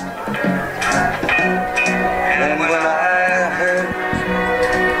KSLSports.com.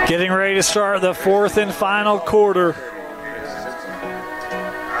 Getting ready to start the fourth and final quarter.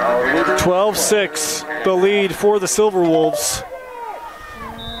 12-6, the lead for the Silverwolves.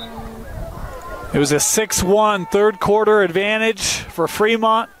 It was a 6-1 third quarter advantage for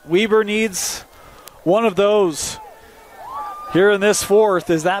Fremont. Weber needs one of those here in this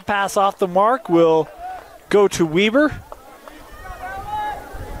fourth, as that pass off the mark will go to Weber.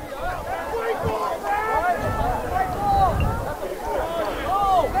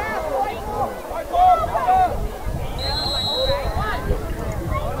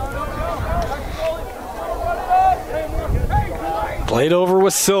 Played over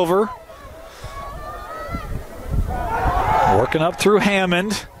with Silver. Working up through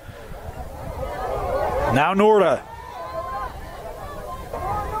Hammond. Now Norda.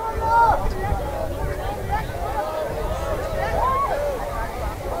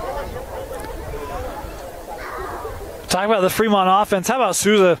 Talk about the Fremont offense. How about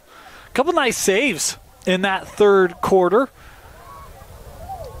Souza? A couple nice saves in that third quarter.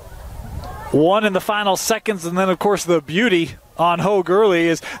 One in the final seconds, and then, of course, the beauty on Hogue early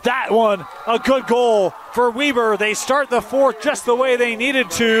is that one, a good goal for Weber. They start the fourth just the way they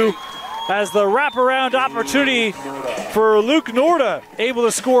needed to, as the wraparound opportunity for Luke Norda, able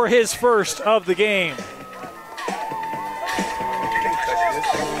to score his first of the game.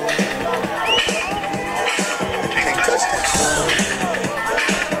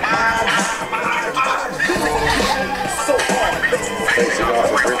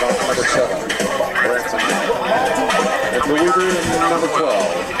 Weber and number 12.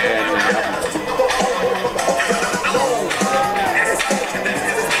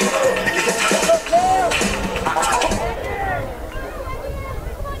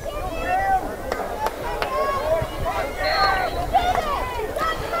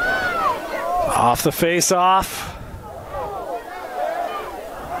 Off the face-off.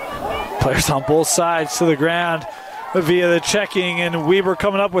 Players on both sides to the ground via the checking, and Weber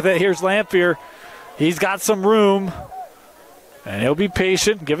coming up with it. Here's Lamphere. He's got some room, and he'll be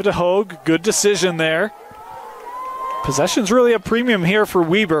patient. Give it to Hogue. Good decision there. Possession's really a premium here for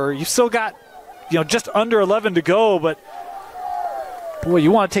Weber. You've still got, just under 11 to go, but boy,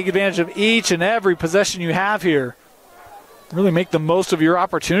 you want to take advantage of each and every possession you have here. Really make the most of your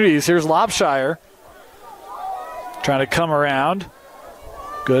opportunities. Here's Lopshire trying to come around.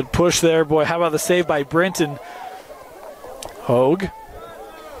 Good push there. Boy, how about the save by Brenton? Hogue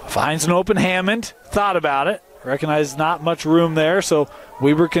finds an open Hammond. Thought about it. Recognized not much room there, so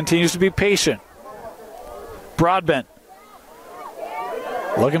Weber continues to be patient. Broadbent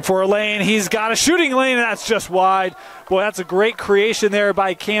looking for a lane. He's got a shooting lane, and that's just wide. Boy, that's a great creation there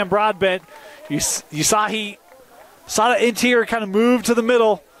by Cam Broadbent. You saw the interior kind of move to the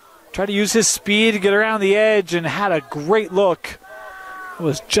middle, tried to use his speed to get around the edge, and had a great look. It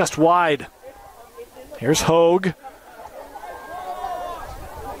was just wide. Here's Hogue.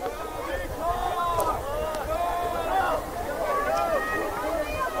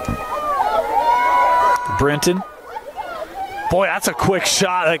 Brenton. Boy, that's a quick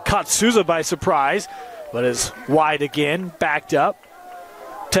shot that caught Souza by surprise, but is wide again, backed up.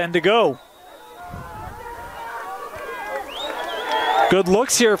 10 to go. Good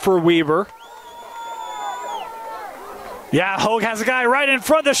looks here for Weber. Yeah, Hogue has a guy right in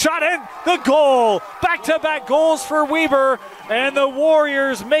front of the shot, and the goal. Back-to-back goals for Weber, and the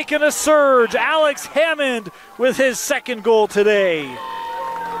Warriors making a surge. Alex Hammond with his second goal today.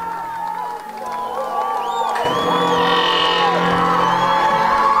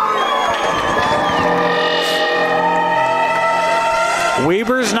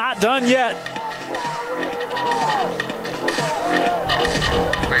 Weber's not done yet.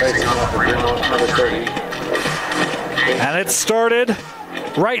 And it started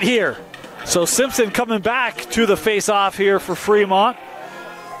right here. So Simpson coming back to the face-off here for Fremont,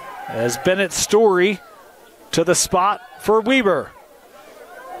 as Bennett Story to the spot for Weber.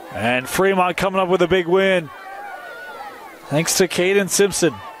 And Fremont coming up with a big win. Thanks to Caden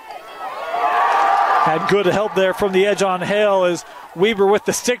Simpson. Had good help there from the edge on Hale as Weber with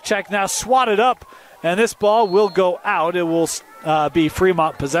the stick check now swatted up. And this ball will go out. It will be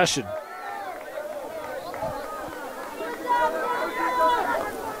Fremont possession.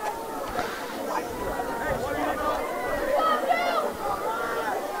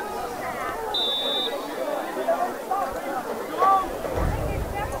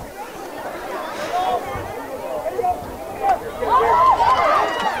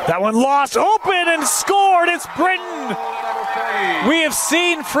 That one lost, open and scored. It's Britton. We have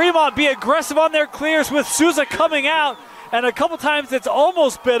seen Fremont be aggressive on their clears with Souza coming out, and a couple times it's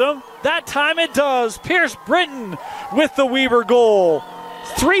almost bit him. That time it does. Pierce Britton with the Weber goal.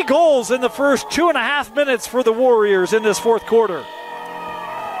 3 goals in the first 2.5 minutes for the Warriors in this fourth quarter.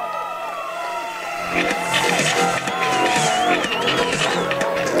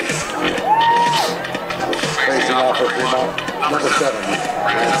 Facing off for Fremont, number 7.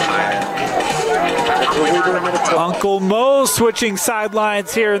 Uncle Mo switching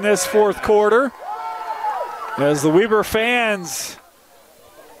sidelines here in this fourth quarter as the Weber fans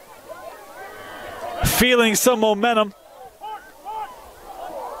feeling some momentum.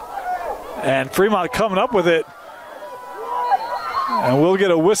 And Fremont coming up with it. And we'll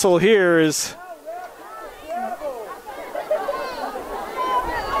get a whistle here as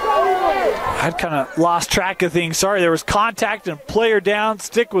I'd kind of lost track of things. Sorry, there was contact and player down.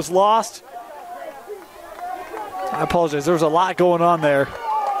 Stick was lost. I apologize. There was a lot going on there.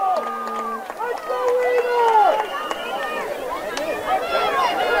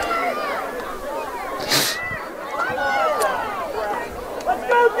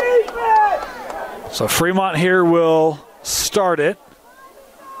 So Fremont here will start it.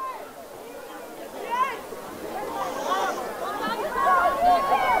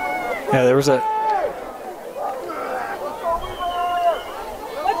 Yeah, there was a...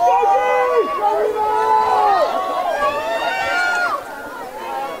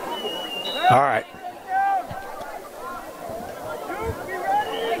 All right.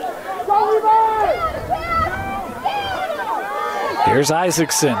 Here's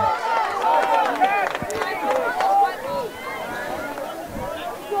Isaacson.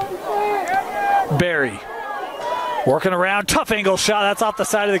 Barry working around, tough angle shot. That's off the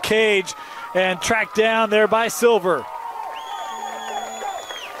side of the cage and tracked down there by Silver.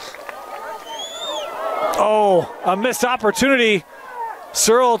 Oh, a missed opportunity.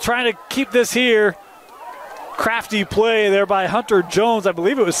 Searle trying to keep this here. Crafty play there by Hunter Jones. I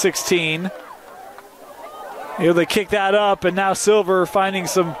believe it was 16. Here they kick that up, and now Silver finding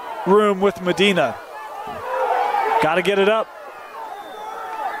some room with Medina. Got to get it up.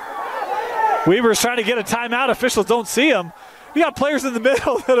 Weber's trying to get a timeout. Officials don't see him. We got players in the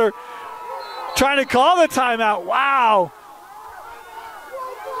middle that are trying to call the timeout. Wow.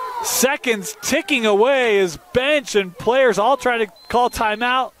 Seconds ticking away as bench and players all trying to call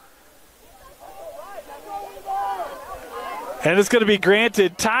timeout. And it's going to be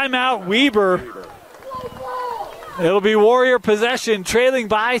granted. Timeout Weber. It'll be Warrior possession, trailing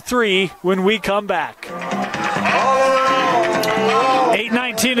by 3 when we come back.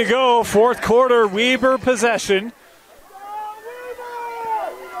 8:19 to go, fourth quarter, Weber possession.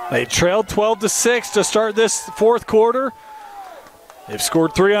 They trailed 12-6 to start this fourth quarter. They've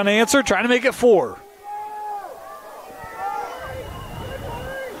scored 3 unanswered, trying to make it 4.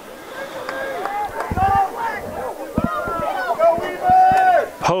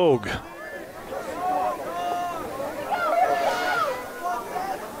 Hogue.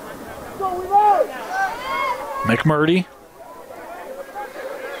 McMurdy.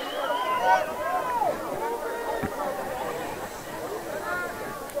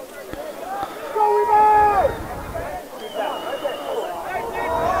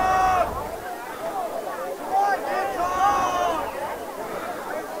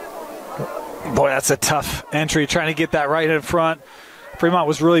 Boy, that's a tough entry, trying to get that right in front. Fremont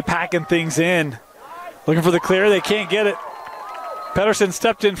was really packing things in. Looking for the clear, they can't get it. Pedersen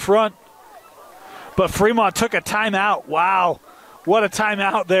stepped in front, but Fremont took a timeout. Wow, what a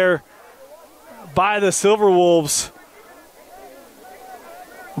timeout there by the Silverwolves.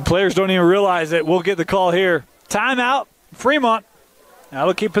 Players don't even realize it. We'll get the call here. Timeout, Fremont. Now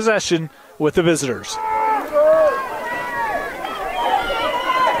they'll keep possession with the visitors.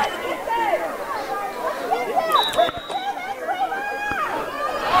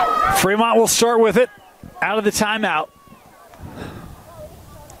 Fremont will start with it out of the timeout.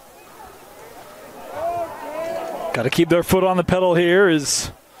 Got to keep their foot on the pedal here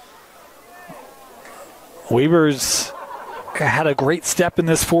as Weber's had a great step in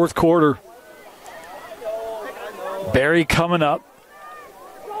this fourth quarter. Barry coming up.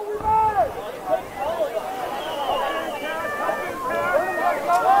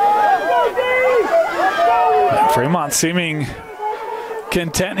 Fremont seeming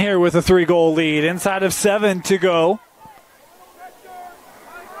content here with a 3-goal lead. Inside of 7 to go.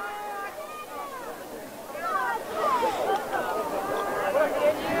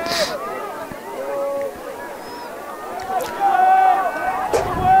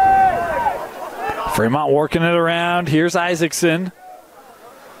 Fremont working it around. Here's Isaacson.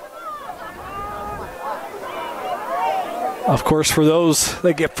 Of course, for those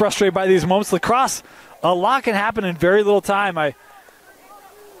that get frustrated by these moments, Lacrosse, a lot can happen in very little time. I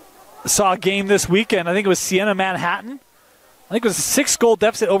saw a game this weekend. I think it was Siena Manhattan. I think it was a 6-goal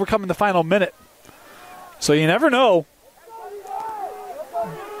deficit overcoming the final minute. So you never know.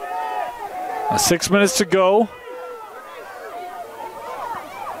 6 minutes to go.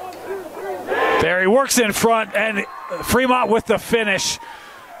 Barry works in front, and Fremont with the finish.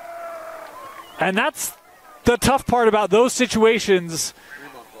 And that's the tough part about those situations,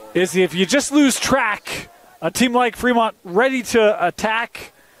 is if you just lose track, a team like Fremont ready to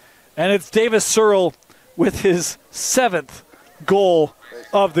attack, and it's Davis Searle with his 7th goal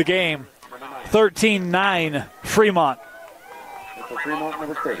of the game. 13-9 Fremont. For Fremont,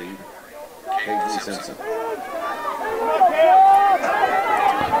 number 30, Casey Simpson.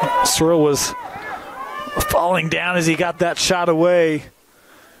 Searle was falling down as he got that shot away.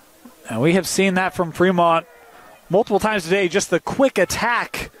 And we have seen that from Fremont multiple times today, just the quick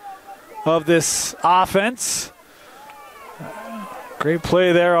attack of this offense. Great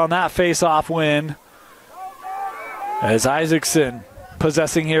play there on that face-off win. As Isaacson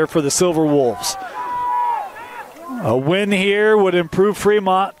possessing here for the Silverwolves. A win here would improve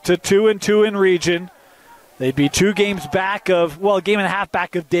Fremont to 2-2 in region. They'd be 2 games back of, well, a game and a half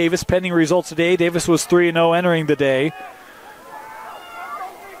back of Davis, pending results today. Davis was 3-0 entering the day.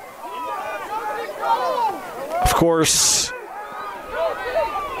 Of course,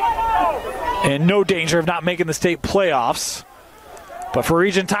 in no danger of not making the state playoffs. But for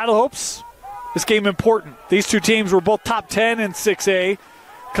region title hopes, this game important. These 2 teams were both top 10 in 6A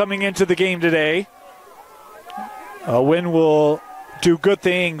coming into the game today. A win will do good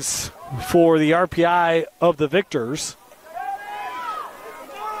things for the RPI of the victors.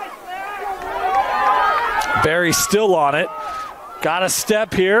 Barry still on it. Got a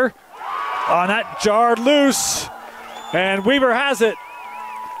step here on that, jarred loose. And Weaver has it.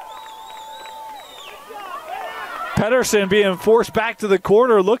 Pedersen being forced back to the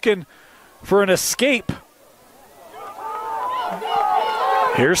corner, looking for an escape.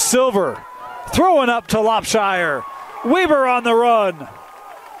 Here's Silver, throwing up to Lopshire. Weaver on the run.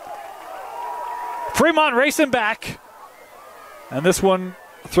 Fremont racing back. And this one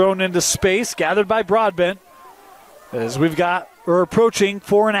thrown into space, gathered by Broadbent. As we're approaching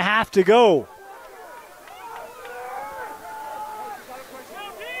 4.5 to go.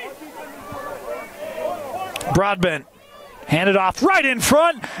 Broadbent handed off right in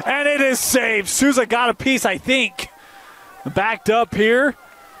front, and it is saved. Souza got a piece, I think. Backed up here.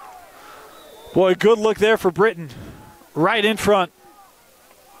 Boy, good look there for Britton. Right in front.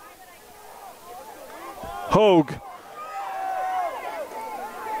 Hogue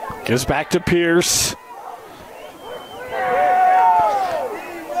gives back to Pierce.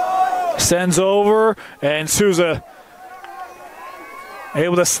 Sends over, and Souza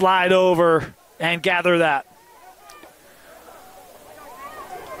able to slide over and gather that.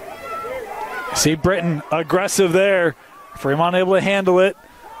 See Britton aggressive there. Fremont able to handle it.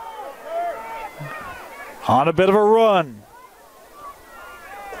 On a bit of a run.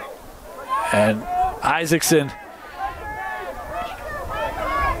 And Isaacson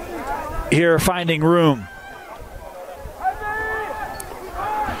here finding room.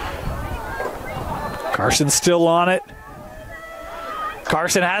 Carson still on it.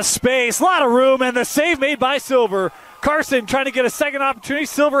 Carson has space, a lot of room, and the save made by Silver. Carson trying to get a second opportunity.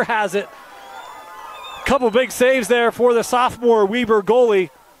 Silver has it. Couple big saves there for the sophomore Weber goalie.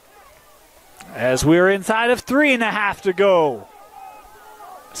 As we're inside of 3.5 to go.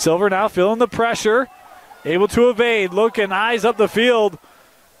 Silver now feeling the pressure. Able to evade. Looking, eyes up the field.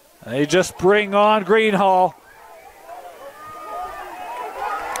 They just bring on Greenhall.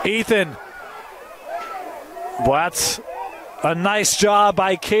 Ethan. Boy, that's a nice job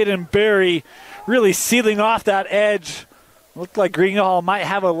by Caden Berry. Really sealing off that edge. Looked like Greenhall might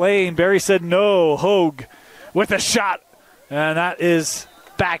have a lane. Barry said no. Hogue with a shot. And that is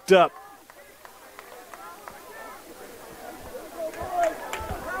backed up.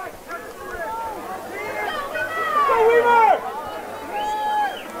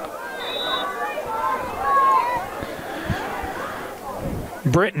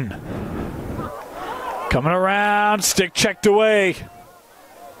 Britton coming around, stick checked away.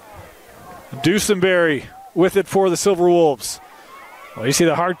 Dusenberry with it for the Silverwolves. Well, you see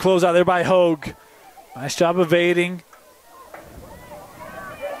the hard close out there by Hogue. Nice job evading.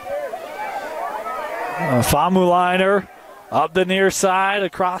 Famu liner up the near side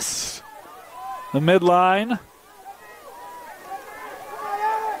across the midline.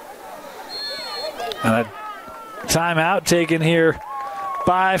 And a timeout taken here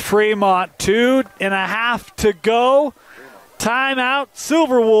by Fremont. 2.5 to go. Timeout,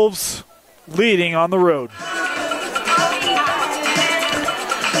 Silverwolves leading on the road.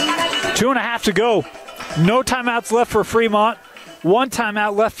 2.5 to go. No timeouts left for Fremont. 1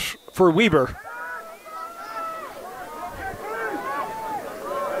 timeout left for Weber.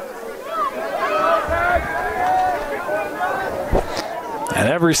 And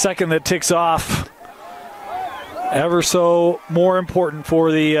every second that ticks off, ever so more important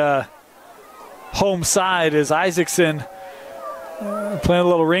for the home side, as Isaacson playing a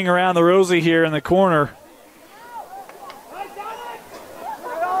little ring around the rosy here in the corner.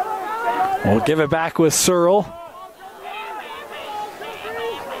 We'll give it back with Searle.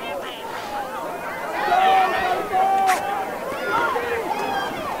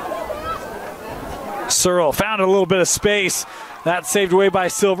 Searle found a little bit of space. That saved away by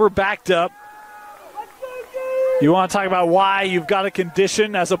Silver, backed up. You want to talk about why you've got a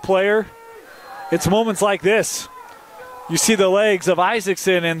condition as a player? It's moments like this. You see the legs of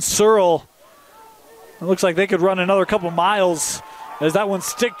Isaacson and Searle. It looks like they could run another couple miles as that one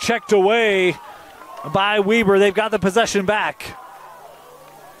stick checked away by Weber. They've got the possession back.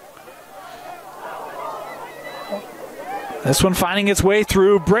 This one finding its way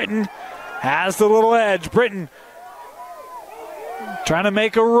through. Britton has the little edge. Britton trying to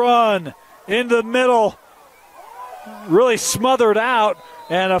make a run into the middle. Really smothered out.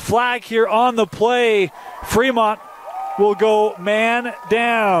 And a flag here on the play. Fremont will go man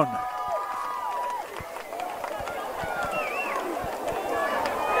down.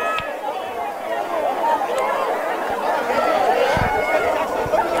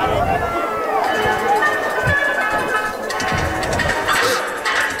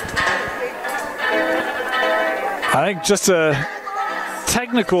 I think just a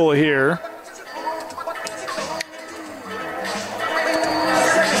technical here.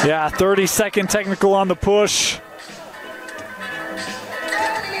 Yeah, 30-second technical on the push.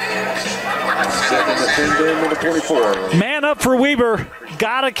 Man up for Weber.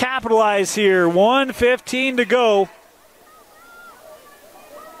 Got to capitalize here. 1:15 to go.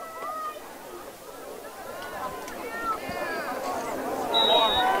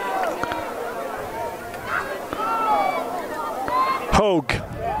 Hogue.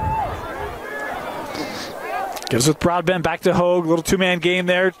 Gives with Broadbent back to Hogue. Little two-man game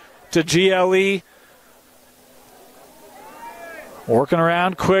there to GLE. Working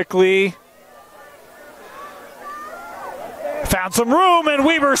around quickly. Found some room and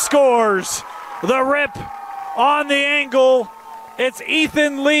Weber scores. The rip on the angle. It's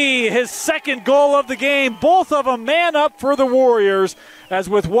Ethan Lee, his second goal of the game. Both of them man up for the Warriors. As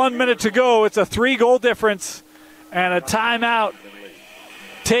with 1 minute to go, it's a 3-goal difference and a timeout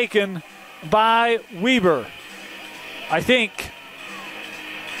taken by Weber. I think.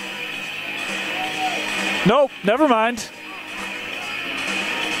 Nope, never mind.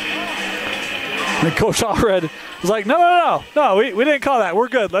 And Coach Allred was like, no, we didn't call that. We're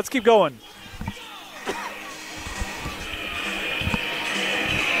good. Let's keep going.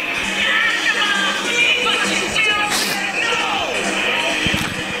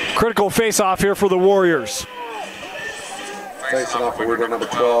 Critical face-off here for the Warriors. Facing off for Weber, number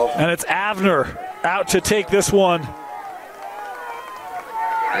 12. And it's Avner out to take this one.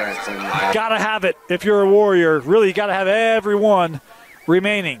 Gotta have it if you're a Warrior. Really, gotta have everyone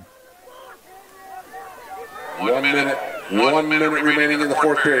remaining. 1 minute. 1 minute remaining in the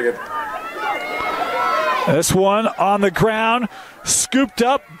fourth period. This one on the ground, scooped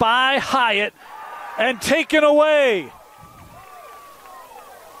up by Hyatt and taken away.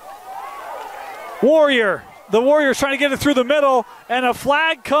 Warrior. The Warriors trying to get it through the middle, and a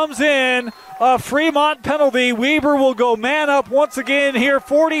flag comes in. A Fremont penalty. Weber will go man up once again here.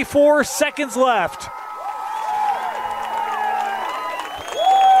 44 seconds left.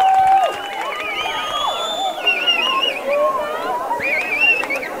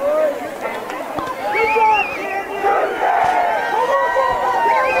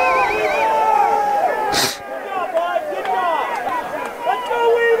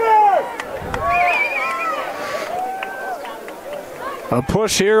 A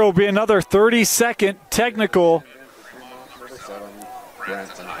push here will be another 30-second technical.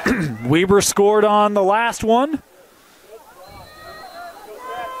 Branson. Weber scored on the last one.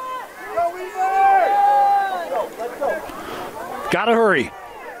 Gotta hurry.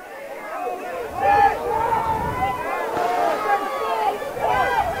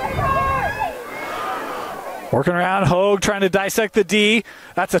 Working around, Hogue trying to dissect the D.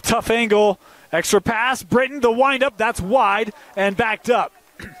 That's a tough angle. Extra pass, Britton, the windup, that's wide and backed up.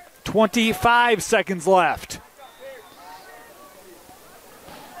 25 seconds left.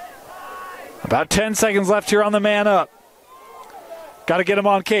 About 10 seconds left here on the man up. Got to get him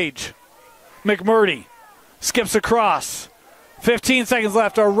on cage. McMurdy skips across. 15 seconds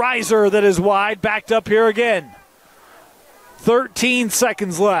left. A riser that is wide, backed up here again. 13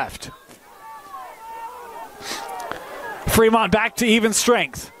 seconds left. Fremont back to even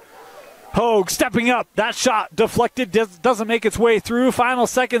strength. Hogue stepping up. That shot deflected, doesn't make its way through. Final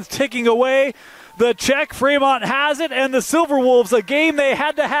seconds ticking away. The check, Fremont has it, and the Silverwolves, a game they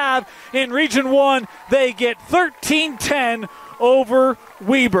had to have in Region 1, they get 13-10 over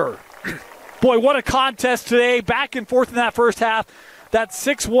Weber. Boy, what a contest today. Back and forth in that first half. That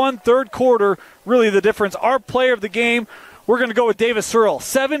 6-1 third quarter, really the difference. Our player of the game, we're going to go with Davis Searle.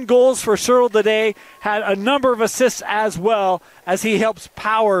 7 goals for Searle today. Had a number of assists as well as he helps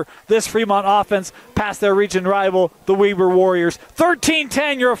power this Fremont offense past their region rival, the Weber Warriors.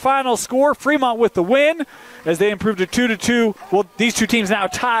 13-10, your final score. Fremont with the win as they improved to 2-2. Well, these two teams now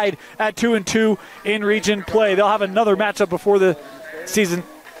tied at 2-2 in region play. They'll have another matchup before the season.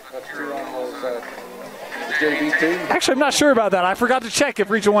 Actually, I'm not sure about that. I forgot to check if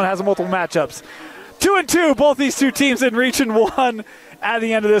Region 1 has multiple matchups. 2-2, both these two teams in Region 1 at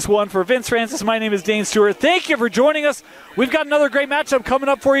the end of this one. For Vince Francis, my name is Dane Stewart. Thank you for joining us. We've got another great matchup coming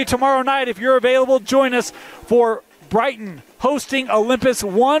up for you tomorrow night. If you're available, join us for Brighton hosting Olympus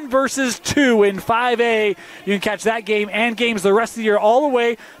 1 versus 2 in 5A. You can catch that game and games the rest of the year all the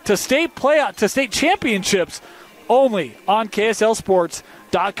way to state championships only on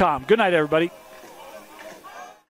KSLSports.com. Good night, everybody.